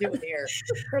they doing here?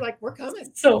 We're like, we're coming.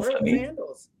 So we're funny.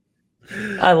 Vandals.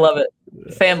 I love it.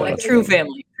 Family, true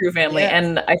family. Yeah.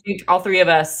 And I think all three of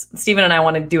us, Stephen and I,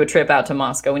 want to do a trip out to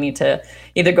Moscow. We need to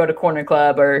either go to Corner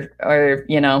Club or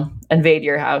invade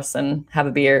your house and have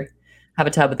a beer, have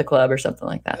a tub at the club or something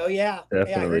like that. Oh yeah,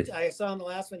 Definitely. I saw in the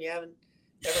last one you haven't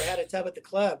ever had a tub at the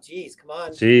club. Jeez, come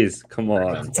on. Jeez, come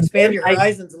on. Expand your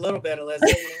horizons a little bit, Alyssa.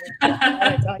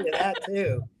 I taught you that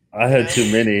too. I had too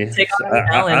many. Take on the I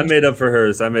challenge. made up for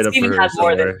hers. Stephen had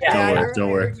more than- I Don't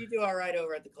worry. heard you do all right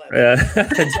over at the club. Yeah,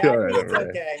 I do all right it's over there.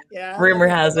 okay. Yeah. Rumor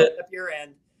has it. Up your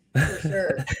end.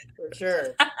 For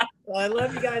sure. Well, I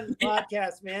love you guys'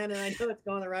 podcast, man, and I know it's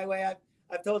going the right way.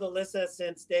 I've told Alyssa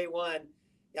since day one.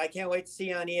 I can't wait to see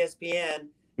you on ESPN.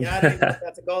 I don't even know if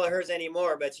that's a goal of hers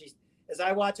anymore, but as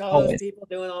I watch all those people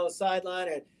doing all the sideline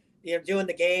and doing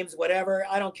the games, whatever,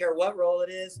 I don't care what role it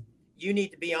is, you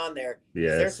need to be on there.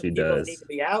 Yes, there's some she people that does. need to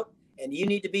be out and you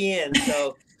need to be in.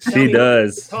 So She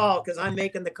does. call because I'm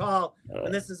making the call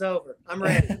when this is over. I'm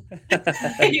ready.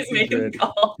 He's making the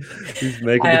call. He's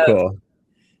making the call.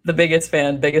 The biggest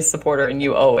fan, biggest supporter, and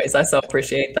you always. I so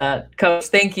appreciate that. Coach,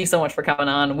 thank you so much for coming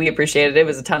on. We appreciate it. It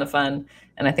was a ton of fun,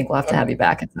 and I think we'll have to have you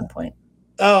back at some point.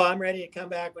 Oh, I'm ready to come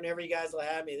back whenever you guys will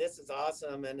have me. This is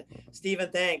awesome. And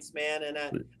Stephen, thanks, man. And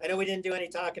I know we didn't do any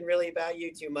talking really about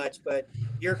you too much, but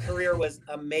your career was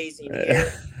amazing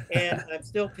here. And I'm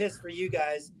still pissed for you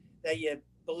guys that you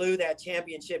blew that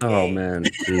championship game. Oh man,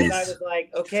 I was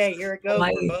like, okay, here it goes.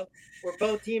 We're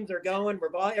both teams are going.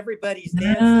 Everybody's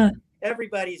dancing.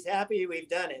 Everybody's happy. We've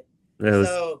done it.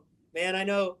 So, man, I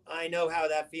know how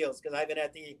that feels because I've been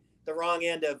at the wrong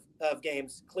end of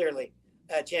games, clearly.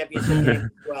 Championship game as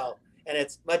well, and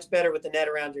it's much better with the net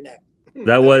around your neck.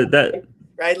 That was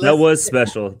right. That was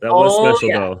special. That was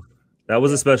special though. That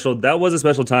was a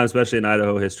special time, especially in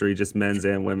Idaho history, just men's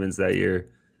and women's that year.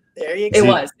 There you go. It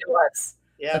was.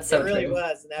 Yeah, it really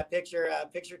was, and that picture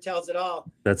tells it all.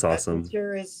 That's awesome. That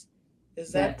picture is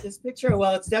that this picture?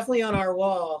 Well, it's definitely on our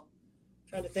wall. I'm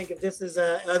trying to think if this is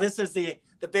this is the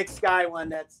big sky one.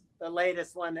 That's the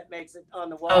latest one that makes it on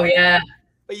the wall. Oh yeah.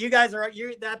 But you guys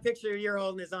that picture you're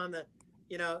holding is on the,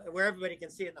 where everybody can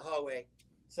see it in the hallway.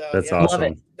 So that's awesome.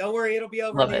 Love it. Don't worry, it'll be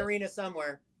over in the arena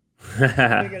somewhere.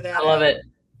 I love it.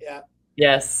 Yeah.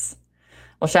 Yes.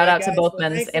 Well, shout out to both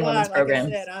men's and women's programs.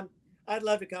 Like I said, I'd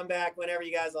love to come back whenever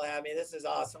you guys will have me. This is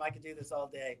awesome. I could do this all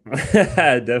day.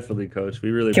 Definitely, Coach.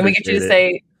 We really Can we get you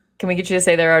to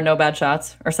say there are no bad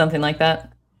shots or something like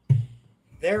that?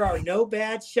 There are no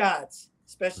bad shots,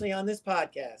 especially on this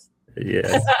podcast.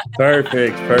 Yes.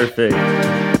 Perfect.